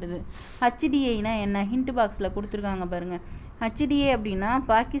பயன்படுது. HDIனா என்ன? ஹிண்ட் பாக்ஸில் கொடுத்துருக்காங்க பாருங்கள். HDI அப்படின்னா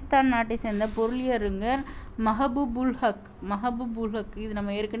பாகிஸ்தான் நாட்டை சேர்ந்த பொருளியறிஞர் மஹபூபுல் ஹக். இது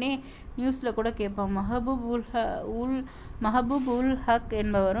நம்ம ஏற்கனவே நியூஸில் கூட கேட்போம். மஹபூப் உல் ஹக்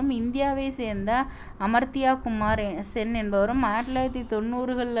என்பவரும் இந்தியாவை சேர்ந்த அமர்த்தியா குமார் சென் என்பவரும்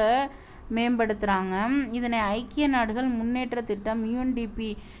 1990களில் மேம்படுத்துகிறாங்க. இதனை ஐக்கிய நாடுகள் முன்னேற்ற திட்டம் UNDP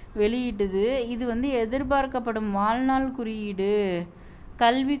வெளியிட்டது. இது வந்து எதிர்பார்க்கப்படும் வாழ்நாள் குறியீடு,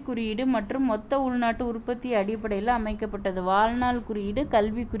 கல்வி குறியீடு மற்றும் மொத்த உள்நாட்டு உற்பத்தி அடிப்படையில் அமைக்கப்பட்டது. வாழ்நாள் குறியீடு,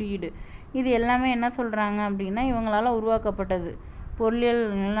 கல்வி குறியீடு, இது எல்லாமே என்ன சொல்கிறாங்க அப்படின்னா இவங்களால் உருவாக்கப்பட்டது. பொருளியல்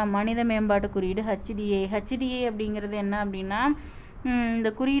மனித மேம்பாட்டு குறியீடு HDI அப்படிங்கிறது என்ன அப்படின்னா, இந்த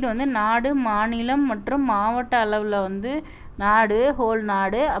குறியீடு வந்து நாடு, மாநிலம் மற்றும் மாவட்ட அளவில் வந்து நாடு, ஹோல்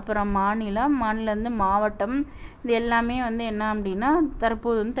நாடு, அப்புறம் மாநிலம்லேருந்து மாவட்டம், இது எல்லாமே வந்து என்ன அப்படின்னா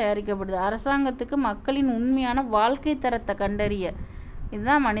தற்போது வந்து தயாரிக்கப்படுது. அரசாங்கத்துக்கு மக்களின் உண்மையான வாழ்க்கை தரத்தை கண்டறிய,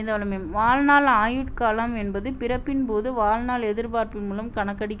 இதுதான் மனிதவள வாழ்நாள் ஆயுட்காலம் என்பது பிறப்பின் போது வாழ்நாள் எதிர்பார்ப்பின் மூலம்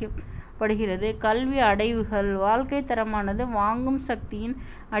கணக்கெடுக்கப்படுகிறது. கல்வி அடைவுகள், வாழ்க்கை தரமானது வாங்கும் சக்தியின்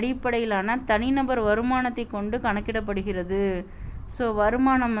அடிப்படையிலான தனிநபர் வருமானத்தை கொண்டு கணக்கிடப்படுகிறது. ஸோ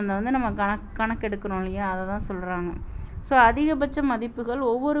வருமானம் வந்து நம்ம கணக்கெடுக்கணும் இல்லையா, அதை தான் சொல்கிறாங்க. ஸோ அதிகபட்ச மதிப்புகள்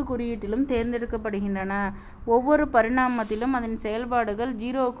ஒவ்வொரு குறியீட்டிலும் தேர்ந்தெடுக்கப்படுகின்றன. ஒவ்வொரு பரிணாமத்திலும் அதன் செயல்பாடுகள்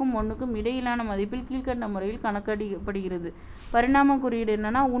 0க்கும் 1க்கும் இடையிலான மதிப்பில் கீழ்கண்ட முறையில் கணக்கெடுக்கப்படுகிறது. பரிணாம குறியீடு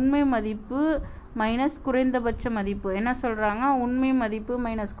என்னன்னா உண்மை மதிப்பு மைனஸ் குறைந்தபட்ச மதிப்பு. என்ன சொல்கிறாங்க? உண்மை மதிப்பு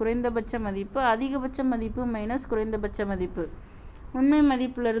மைனஸ் குறைந்தபட்ச மதிப்பு, அதிகபட்ச மதிப்பு மைனஸ் குறைந்தபட்ச மதிப்பு. உண்மை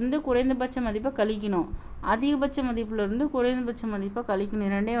மதிப்பிலிருந்து குறைந்தபட்ச மதிப்பை கழிக்கணும், அதிகபட்ச மதிப்பிலிருந்து குறைந்தபட்ச மதிப்பை கழிக்கணும்.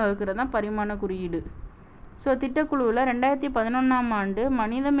 இரண்டையும் வகுக்கிறது தான் பரிமாண குறியீடு. ஸோ திட்டக்குழுவில் 2011ஆம் ஆண்டு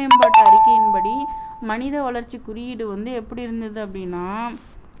மனித மேம்பாட்டு அறிக்கையின்படி மனித வளர்ச்சி குறியீடு வந்து எப்படி இருந்தது அப்படின்னா,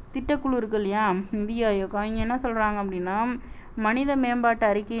 திட்டக்குழு இருக்கு இல்லையா நிதி ஆயோக், அவங்க என்ன சொல்கிறாங்க அப்படின்னா மனித மேம்பாட்டு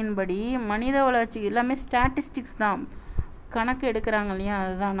அறிக்கையின்படி மனித வளர்ச்சி எல்லாமே ஸ்டாட்டிஸ்டிக்ஸ் தான், கணக்கு எடுக்கிறாங்க இல்லையா,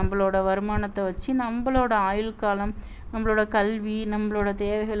 அதுதான் நம்மளோட வருமானத்தை வச்சு நம்மளோட ஆயுள் காலம், நம்மளோட கல்வி, நம்மளோட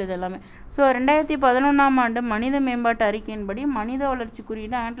தேவைகள், இதெல்லாமே. ஸோ 2011ஆம் ஆண்டு மனித மேம்பாட்டு அறிக்கையின்படி மனித வளர்ச்சி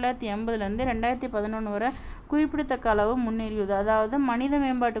குறியீடு 1980லேருந்து 2011 வரை குறிப்பிடத்தக்க அளவு முன்னேறியது. அதாவது மனித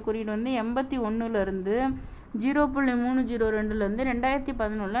மேம்பாட்டு குறியீடு வந்து 81லேருந்து 0.302லேருந்து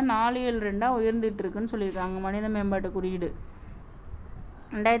 2011 472 உயர்ந்துட்டு இருக்குன்னு சொல்லியிருக்காங்க. மனித மேம்பாட்டு குறியீடு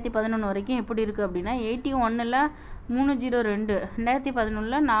 2011 வரைக்கும் எப்படி இருக்குது அப்படின்னா 81ல் 302,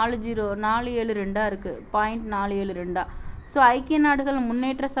 2011 472 இருக்குது, 0.472. ஸோ ஐக்கிய நாடுகள்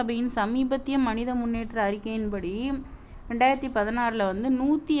முன்னேற்ற சபையின் சமீபத்திய மனித முன்னேற்ற அறிக்கையின்படி 2016 வந்து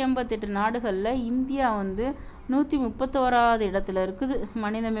 188 நாடுகளில் இந்தியா வந்து 131வது இடத்துல இருக்குது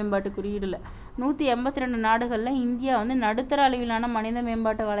மனித மேம்பாட்டு குறியீடில். 182 நாடுகளில் இந்தியா வந்து நடுத்தர அளவிலான மனித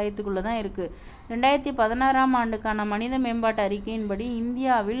மேம்பாட்டு வளையத்துக்குள்ளே தான் இருக்குது. 2016ஆம் ஆண்டுக்கான மனித மேம்பாட்டு அறிக்கையின்படி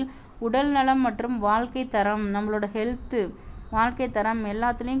இந்தியாவில் உடல் நலம் மற்றும் வாழ்க்கை தரம், நம்மளோட ஹெல்த்து, வாழ்க்கை தரம்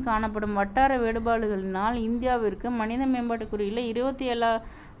எல்லாத்துலேயும் காணப்படும் வட்டார வேறுபாடுகளினால் இந்தியாவிற்கு மனித மேம்பாட்டு குறியீடில்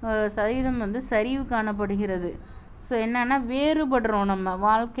 27% வந்து சரிவு காணப்படுகிறது. ஸோ என்னென்னா வேறுபடுறோம், நம்ம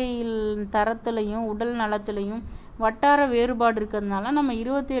வாழ்க்கையில் தரத்துலையும் உடல் நலத்துலையும் வட்டார வேறுபாடு இருக்கிறதுனால நம்ம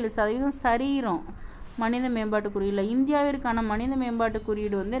 27% சரிகிறோம் மனித மேம்பாட்டு குறியீடில். இந்தியாவிற்கான மனித மேம்பாட்டு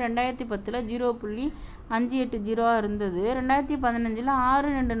குறியீடு வந்து 2010 0.580 இருந்தது. 2015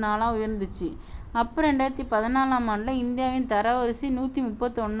 624 உயர்ந்துச்சு. அப்புறம் 2014ஆம் ஆண்டில் இந்தியாவின் தரவரிசை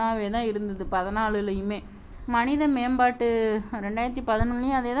 131 தான் இருந்தது 14லையுமே. மனித மேம்பாட்டு 2011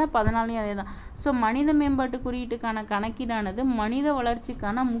 அதே தான், 14 அதே தான். ஸோ மனித மேம்பாட்டு குறியீட்டுக்கான கணக்கீடானது மனித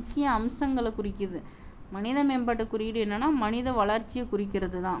வளர்ச்சிக்கான முக்கிய அம்சங்களை குறிக்குது. மனித மேம்பாட்டு குறியீடு என்னென்னா மனித வளர்ச்சியை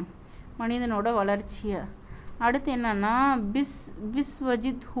குறிக்கிறது தான், மனிதனோட வளர்ச்சியை. அடுத்து என்னென்னா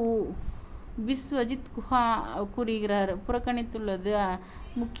பிஸ்வஜித் குஹா கூறுகிறார், புறக்கணித்துள்ளது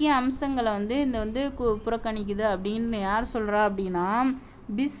முக்கிய அம்சங்களை இந்த புறக்கணிக்குது அப்படின்னு யார் சொல்கிறா அப்படின்னா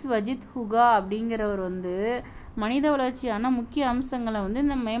பிஸ்வஜித் ஹுகா அப்படிங்கிறவர் மனித வளர்ச்சியான முக்கிய அம்சங்களை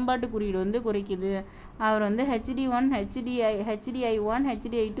இந்த மேம்பாட்டு குறியீடு குறைக்குது. அவர் HD1, HDI1,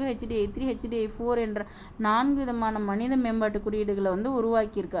 HDI2, HDI3, HDI4 என்ற 4 விதமான மனித மேம்பாட்டு குறியீடுகளை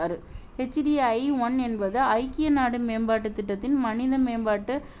உருவாக்கியிருக்காரு. HDI1 என்பது ஐக்கிய நாடு மேம்பாட்டு திட்டத்தின் மனித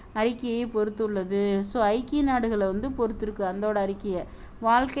மேம்பாட்டு அறிக்கையை பொறுத்துள்ளது. ஸோ ஐக்கிய நாடுகளை பொறுத்திருக்கு அதோட அறிக்கையை.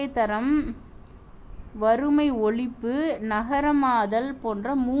 வாழ்க்கை தரம், வறுமை ஒழிப்பு, நகரமாதல் போன்ற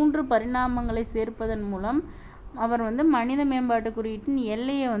 3 பரிணாமங்களை சேர்ப்பதன் மூலம் அவர் மனித மேம்பாட்டு குறியீட்டின்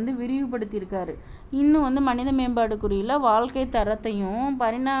எல்லையை விரிவுபடுத்தியிருக்காரு. இன்னும் மனித மேம்பாட்டு குறியீட்டில் வாழ்க்கை தரத்தையும்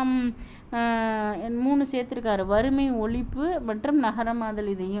 3 சேர்த்துருக்காரு, வறுமை ஒழிப்பு மற்றும்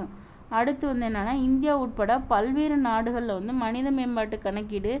நகரமாதல். இதையும் அடுத்து என்னென்னா இந்தியா உட்பட பல்வேறு நாடுகளில் மனித மேம்பாட்டு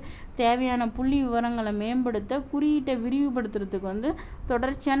கணக்கீடு தேவையான புள்ளி விவரங்களை மேம்படுத்த குறியீட்டை விரிவுபடுத்துறதுக்கு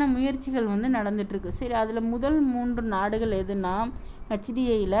தொடர்ச்சியான முயற்சிகள் நடந்துட்டுருக்கு. சரி, அதில் முதல் 3 நாடுகள் எதுனா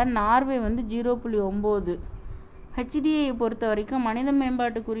HDIயில் நார்வே 0.9. HDIயை பொறுத்த வரைக்கும் மனித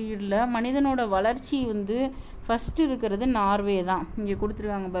மேம்பாட்டு குறியீடில் மனிதனோட வளர்ச்சி ஃபஸ்ட்டு இருக்கிறது நார்வே தான். இங்கே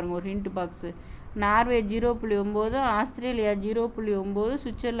கொடுத்துருக்காங்க பாருங்கள் ஒரு hint box. Norway 0.9, Australia 0.9,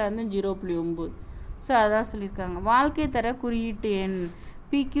 Switzerland 0.9. So அதான் சொல்லியிருக்காங்க. வாழ்க்கை தர குறியீட்டு எண்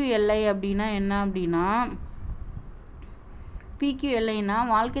PQLI அப்படின்னா என்ன அப்படின்னா PQLIனா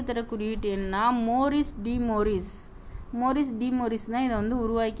வாழ்க்கை தர குறியீட்டு எண்ணா மோரிஸ் டி மோரிஸ் தான் இதை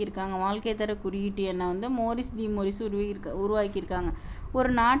உருவாக்கியிருக்காங்க. வாழ்க்கை தர குறியீட்டு எண்ணை மோரிஸ் டி மோரிஸ் உருவாக்கியிருக்காங்க. ஒரு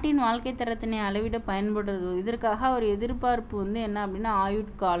நாட்டின் வாழ்க்கை தரத்தினை அளவிட பயன்படுறது. இதற்காக ஒரு எதிர்பார்ப்பு என்ன அப்படின்னா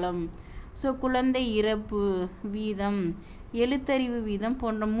ஆயுட்காலம், ஸோ குழந்தை இறப்பு வீதம், எழுத்தறிவு வீதம்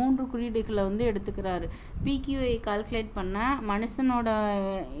போன்ற 3 குறியீடுகளை எடுத்துக்கிறாரு. PQI கால்குலேட் பண்ண மனுஷனோட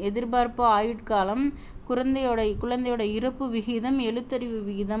எதிர்பார்ப்பு ஆயுட்காலம், குழந்தையோட இறப்பு விகிதம், எழுத்தறிவு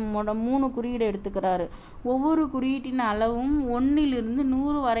விகிதம் 3 குறியீடு எடுத்துக்கிறாரு. ஒவ்வொரு குறியீட்டின் அளவும் 1லிருந்து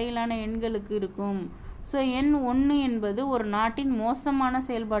 100 வரையிலான எண்களுக்கு இருக்கும். ஸோ எண் 1 என்பது ஒரு நாட்டின் மோசமான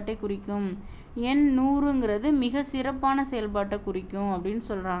செயல்பாட்டை குறிக்கும். எண் 100ங்கிறது மிக சிறப்பான செயல்பாட்டை குறிக்கும் அப்படின்னு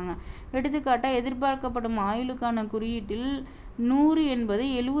சொல்கிறாங்க. எடுத்துக்காட்டாக எதிர்பார்க்கப்படும் ஆயுளுக்கான குறியீட்டில் 100 என்பது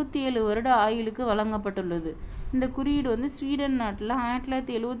 77 வருட ஆயுளுக்கு வழங்கப்பட்டுள்ளது. இந்த குறியீடு ஸ்வீடன் நாட்டில்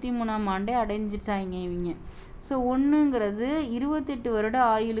 1973ஆம் ஆண்டே அடைஞ்சிட்டாங்க இவங்க. ஸோ 1ங்கிறது 28 வருட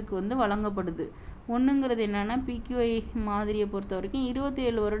ஆயுளுக்கு வழங்கப்படுது. 1ங்கிறது என்னென்னா PQI மாதிரியை பொறுத்த வரைக்கும்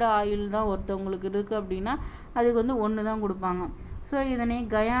 27 வருட ஆயுள் தான் ஒருத்தவங்களுக்கு இருக்குது அப்படின்னா அதுக்கு 1 தான் கொடுப்பாங்க. ஸோ இதனை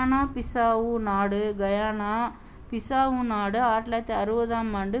கயானா பிசாவு நாடு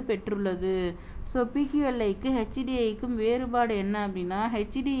 1960ஆம் ஆண்டு பெற்றுள்ளது. ஸோ PQLIக்கு HDIக்கும் வேறுபாடு என்ன அப்படின்னா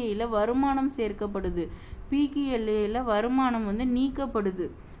HDIயில் வருமானம் சேர்க்கப்படுது, PQLIயில் வருமானம் நீக்கப்படுது.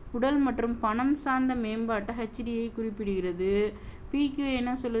 உடல் மற்றும் பணம் சார்ந்த மேம்பாட்டை HDI குறிப்பிடுகிறது. PQI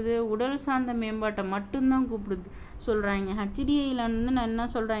என்ன சொல்லுது, உடல் சார்ந்த மேம்பாட்டை மட்டும்தான் சொல்கிறாங்க. HDIயில் என்ன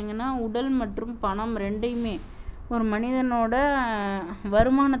சொல்கிறாங்கன்னா உடல் மற்றும் பணம் ரெண்டையுமே ஒரு மனிதனோட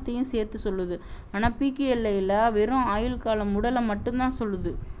வருமானத்தையும் சேர்த்து சொல்லுது. ஆனால் PQLIயில் வெறும் ஆயுள் காலம் உடலை மட்டும்தான்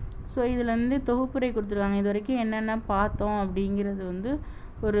சொல்லுது. ஸோ இதில் தொகுப்புரை கொடுத்துருக்காங்க. இது வரைக்கும் என்னென்ன பார்த்தோம் அப்படிங்கிறது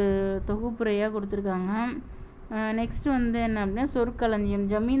ஒரு தொகுப்புரையாக கொடுத்துருக்காங்க. நெக்ஸ்ட் என்ன அப்படின்னா சொற்களஞ்சியம்.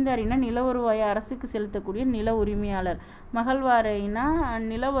 ஜமீன்தாரினா நில வருவாயை அரசுக்கு செலுத்தக்கூடிய நில உரிமையாளர். மகள்வாரைனா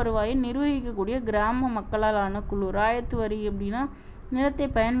நில வருவாயை நிர்வகிக்கக்கூடிய கிராம மக்களால் ஆன குழு. ராயத்து வரி அப்படின்னா நிலத்தை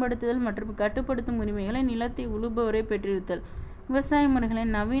பயன்படுத்துதல் மற்றும் கட்டுப்படுத்தும் உரிமைகளை நிலத்தை உழுபவரை பெற்றிருத்தல். விவசாய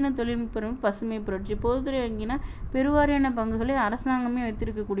முறைகளின் நவீன தொழில்நுட்ப பசுமை புரட்சி. பொதுத்துறை வங்கினா பெருவாரியான பங்குகளை அரசாங்கமே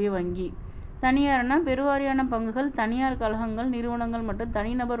வைத்திருக்கக்கூடிய வங்கி. தனியார்னா பெருவாரியான பங்குகள் தனியார் கழகங்கள், நிறுவனங்கள் மற்றும்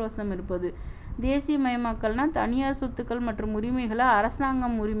தனிநபர் வசம் இருப்பது. தேசியமயமாக்கல்னா தனியார் சொத்துக்கள் மற்றும் உரிமைகளை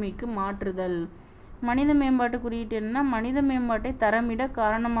அரசாங்கம் உரிமைக்கு மாற்றுதல். மனித மேம்பாட்டு குறியீட்டு என்ன, மனித மேம்பாட்டை தரமிட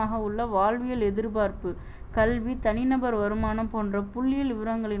காரணமாக உள்ள வாழ்வியல் எதிர்பார்ப்பு, கல்வி, தனிநபர் வருமானம் போன்ற புள்ளியியல்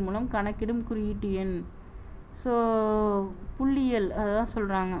விவரங்களின் மூலம் கணக்கிடும் குறியீட்டு எண். ஸோ புள்ளியியல் அதான்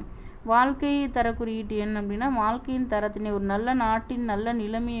சொல்கிறாங்க. வாழ்க்கை தர குறியீட்டு எண் அப்படின்னா வாழ்க்கையின் தரத்தினை ஒரு நல்ல நாட்டின் நல்ல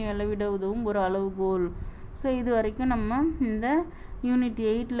நிலைமையை அளவிட உதவும் ஒரு அளவுகோல். ஸோ இது வரைக்கும் நம்ம இந்த யூனிட்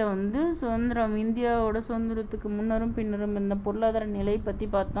 8ல் சுதந்திரம், இந்தியாவோட சுதந்திரத்துக்கு முன்னரும் பின்னரும் இந்த பொருளாதார நிலை பற்றி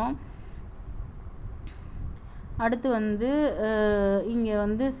பார்த்தோம். அடுத்து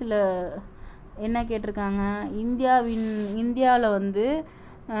இங்கே சில என்ன கேட்டிருக்காங்க, இந்தியாவில்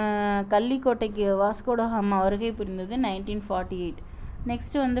கள்ளிக்கோட்டைக்கு வாஸ்கோடகாமா வருகை புரிந்தது 1948.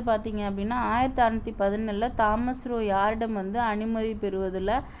 நெக்ஸ்ட் வந்து பார்த்தீங்க அப்படின்னா 1617 தாமஸ் ரோ யாரிடம் வந்து அனுமதி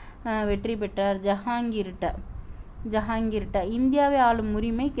பெறுவதில் வெற்றி பெற்றார்? ஜஹாங்கீர்கிட்ட. இந்தியாவை ஆளும்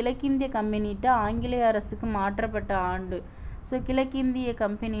உரிமை கிழக்கிந்திய கம்பெனிகிட்ட ஆங்கிலேய அரசுக்கு மாற்றப்பட்ட ஆண்டு. ஸோ கிழக்கிந்திய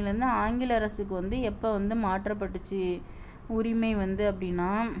கம்பெனிலேருந்து ஆங்கில அரசுக்கு வந்து எப்போ வந்து மாற்றப்பட்டுச்சு உரிமை வந்து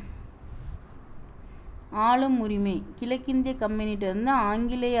அப்படின்னா, ஆளும் உரிமை கிழக்கிந்திய கம்பெனிகிட்டேருந்து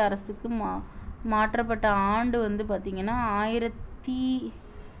ஆங்கிலேய அரசுக்கு மாற்றப்பட்ட ஆண்டு வந்து பார்த்திங்கன்னா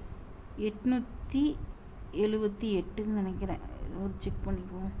 1878ன்னு நினைக்கிறேன். ஒரு செக்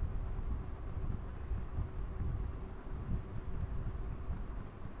பண்ணிக்குவோம்.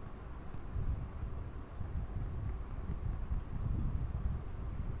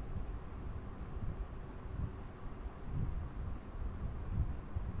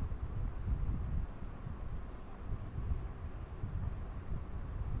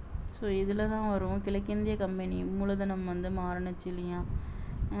 ஸோ இதில் தான் வரும் கிழக்கிந்திய கம்பெனி மூலதனம் வந்து மாறணுச்சு இல்லையா.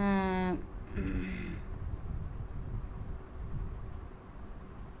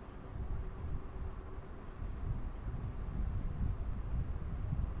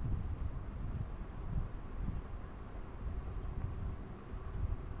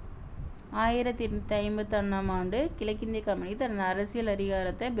 ஆயிரத்தி 1851 ஆண்டு கிழக்கிந்திய கம்பெனி தன் அரசியல்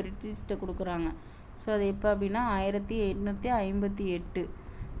அதிகாரத்தை பிரிட்டிஷ்கிட்ட கொடுக்குறாங்க. ஸோ அது எப்போ அப்படின்னா 1858.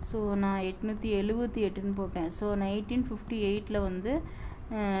 ஸோ நான் 878ன்னு போட்டேன். ஸோ 1958 வந்து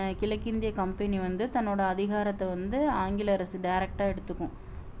கிழக்கிந்திய கம்பெனி வந்து தன்னோட அதிகாரத்தை வந்து ஆங்கில அரசு டைரெக்டாக எடுத்துக்கும்.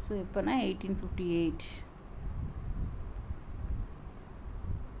 ஸோ இப்போனா 1858.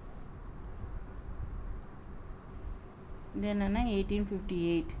 இது என்னென்னா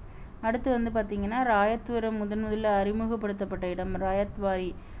 1858. அடுத்து வந்து பார்த்திங்கன்னா ராயத்வரம் முதல்ல அறிமுகப்படுத்தப்பட்ட இடம்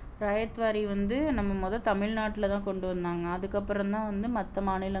ராயத்வாரி வந்து நம்ம தமிழ்நாட்டில் தான் கொண்டு வந்தாங்க. அதுக்கப்புறம் தான் வந்து மற்ற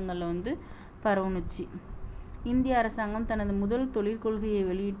மாநிலங்களில் வந்து பரவுனுச்சு. இந்திய அரசாங்கம் தனது முதல் தொழிற்கொள்கையை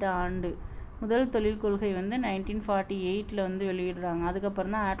வெளியிட்ட ஆண்டு. முதல் தொழிற்கொள்கை வந்து 1948 வந்து வெளியிடுறாங்க.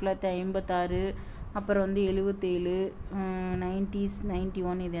 அதுக்கப்புறம் தான் 1956, அப்புறம் வந்து 77, 90s,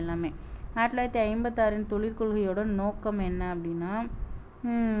 91 இது எல்லாமே. 1956 தொழிற்கொள்கையோட நோக்கம் என்ன அப்படின்னா,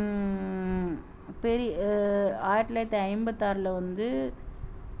 1956 வந்து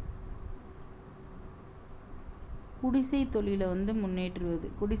குடிசை தொழிலை முன்னேற்றுவது.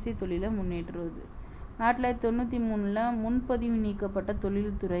 1993 முன்பதிவு நீக்கப்பட்ட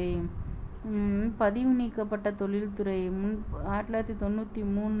தொழில்துறை.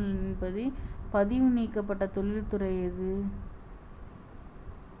 1993 பதிவு நீக்கப்பட்ட தொழில்துறை எது?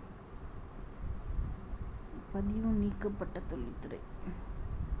 பதிவு நீக்கப்பட்ட தொழில்துறை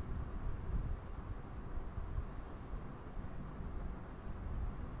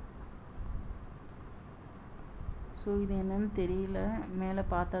ஸோ இது என்னன்னு தெரியல, மேலே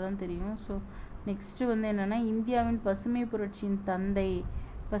பார்த்தா தான் தெரியும். ஸோ நெக்ஸ்ட்டு வந்து என்னென்னா, இந்தியாவின் பசுமை புரட்சியின்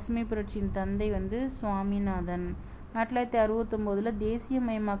தந்தை வந்து சுவாமிநாதன். 1969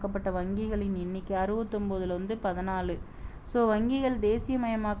 தேசியமயமாக்கப்பட்ட வங்கிகளின் எண்ணிக்கை 69 வந்து 14. ஸோ வங்கிகள்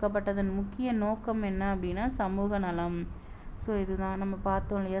தேசியமயமாக்கப்பட்டதன் முக்கிய நோக்கம் என்ன அப்படின்னா சமூக நலம். ஸோ இதுதான் நம்ம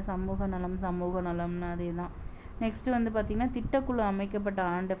பார்த்தோம் இல்லையா, சமூக நலம்னு அதே தான். நெக்ஸ்ட்டு வந்து பார்த்திங்கன்னா திட்டக்குழு அமைக்கப்பட்ட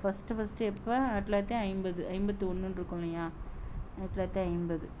ஆண்டு. ஃபஸ்ட்டு எப்போ? 1951 இருக்கும் இல்லையா,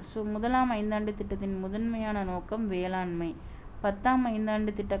 1950. ஸோ முதலாம் ஐந்தாண்டு திட்டத்தின் முதன்மையான நோக்கம் வேளாண்மை. 10ஆம்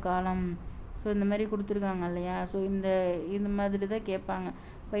ஐந்தாண்டு திட்ட காலம். ஸோ இந்த மாதிரி கொடுத்துருக்காங்க இல்லையா. ஸோ இந்த மாதிரி தான் கேட்பாங்க.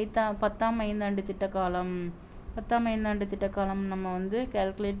 10ஆம் ஐந்தாண்டு திட்ட காலம் நம்ம வந்து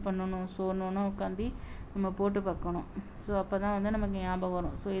கால்குலேட் பண்ணணும். ஸோ ஒன்று உட்காந்து நம்ம போட்டு பார்க்கணும். ஸோ அப்போ தான் வந்து நமக்கு ஞாபகம்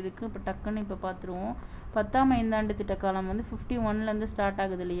வரும். ஸோ இதுக்கு இப்போ டக்குன்னு இப்போ பார்த்துருவோம். 10ஆம் ஐந்தாண்டு திட்டக்காலம் வந்து 51 ஸ்டார்ட்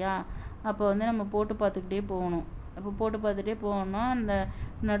ஆகுது இல்லையா. அப்போ வந்து நம்ம போட்டு பார்த்துக்கிட்டே போகணும். அப்போ போட்டு பார்த்துட்டே போகணும்னா அந்த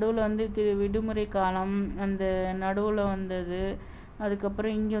நடுவில் வந்து விடுமுறை காலம் அந்த நடுவில் வந்தது.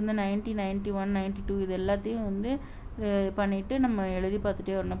 அதுக்கப்புறம் இங்கே வந்து 1991, 92 இது எல்லாத்தையும் வந்து பண்ணிவிட்டு நம்ம எழுதி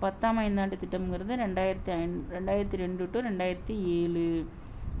பார்த்துட்டே வரணும். 10ஆம் ஐந்தாண்டு திட்டம்ங்கிறது 2002 to 2007.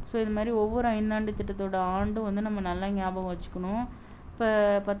 ஸோ இது மாதிரி ஒவ்வொரு ஐந்தாண்டு திட்டத்தோட ஆண்டும் வந்து நம்ம நல்லா ஞாபகம் வச்சுக்கணும். இப்போ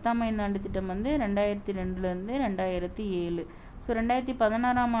 10ஆம் ஐந்தாண்டு திட்டம் வந்து 2002 2007. ஸோ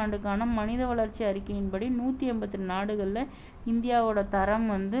 2016ஆம் ஆண்டுக்கான மனித வளர்ச்சி அறிக்கையின்படி 182 நாடுகளில் இந்தியாவோட தரம்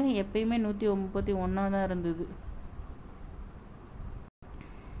வந்து எப்பயுமே 131 தான் இருந்தது.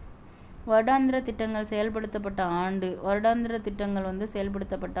 வருடாந்திர திட்டங்கள் செயல்படுத்தப்பட்ட ஆண்டு. வருடாந்திர திட்டங்கள் வந்து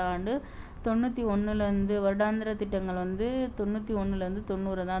செயல்படுத்தப்பட்ட ஆண்டு 91 வருடாந்திர திட்டங்கள் வந்து 91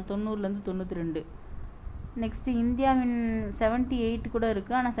 90 தான், 90 92. நெக்ஸ்ட்டு இந்தியாவின் 78 கூட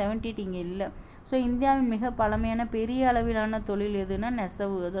இருக்குது, ஆனால் 78 இங்கே இல்லை. ஸோ இந்தியாவின் மிக பழமையான பெரிய அளவிலான தொழில் எதுனா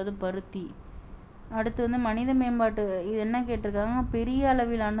நெசவு, அதாவது பருத்தி. அடுத்து வந்து மனித மேம்பாட்டு இது என்ன கேட்டிருக்காங்க, பெரிய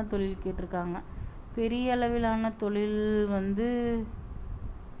அளவிலான தொழில் கேட்டிருக்காங்க. பெரிய அளவிலான தொழில் வந்து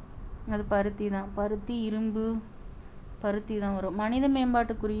அது பருத்தி தான். பருத்தி, இரும்பு, பருத்தி தான் வரும். மனித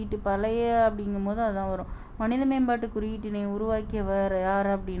மேம்பாட்டு குறியீட்டு பழைய அப்படிங்கும்போது அதுதான் வரும். மனித மேம்பாட்டு குறியீட்டினை உருவாக்கியவர் யார்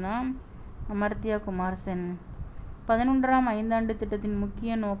அப்படின்னா அமர்த்தியா குமார் சென். 11ஆம் ஐந்தாண்டு திட்டத்தின்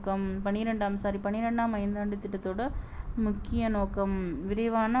முக்கிய நோக்கம் 12ஆம் ஐந்தாண்டு திட்டத்தோட முக்கிய நோக்கம்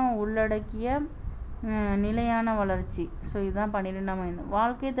விரைவான உள்ளடக்கிய நிலையான வளர்ச்சி. ஸோ இதுதான் 12ஆம் ஐந்து.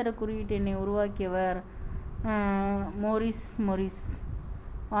 வாழ்க்கை தர குறியீட்டினை உருவாக்கியவர் மொரிஸ்.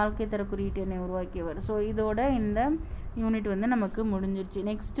 வாழ்க்கை தர குறியீட்டினை உருவாக்கியவர். ஸோ இதோட இந்த யூனிட் வந்து நமக்கு முடிஞ்சிருச்சு.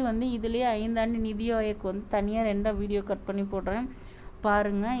 நெக்ஸ்ட்டு வந்து இதுலேயே 5 நிதி ஆயோக் வந்து தனியாக 2 வீடியோ கட் பண்ணி போடுறேன்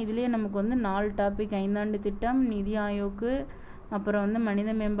பாருங்கள். இதுலேயே நமக்கு வந்து 4 டாபிக், 5 திட்டம், நிதி ஆயோக்கு, அப்புறம் வந்து மனித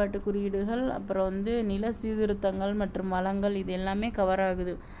மேம்பாட்டு குறியீடுகள், அப்புறம் வந்து நில சீர்திருத்தங்கள் மற்றும் வளங்கள், இது எல்லாமே கவர்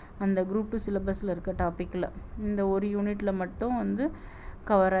ஆகுது அந்த குரூப் 2 சிலபஸில் இருக்க டாப்பிக்கில். இந்த ஒரு யூனிட்டில் மட்டும் வந்து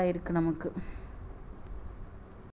கவர் ஆகிருக்கு நமக்கு.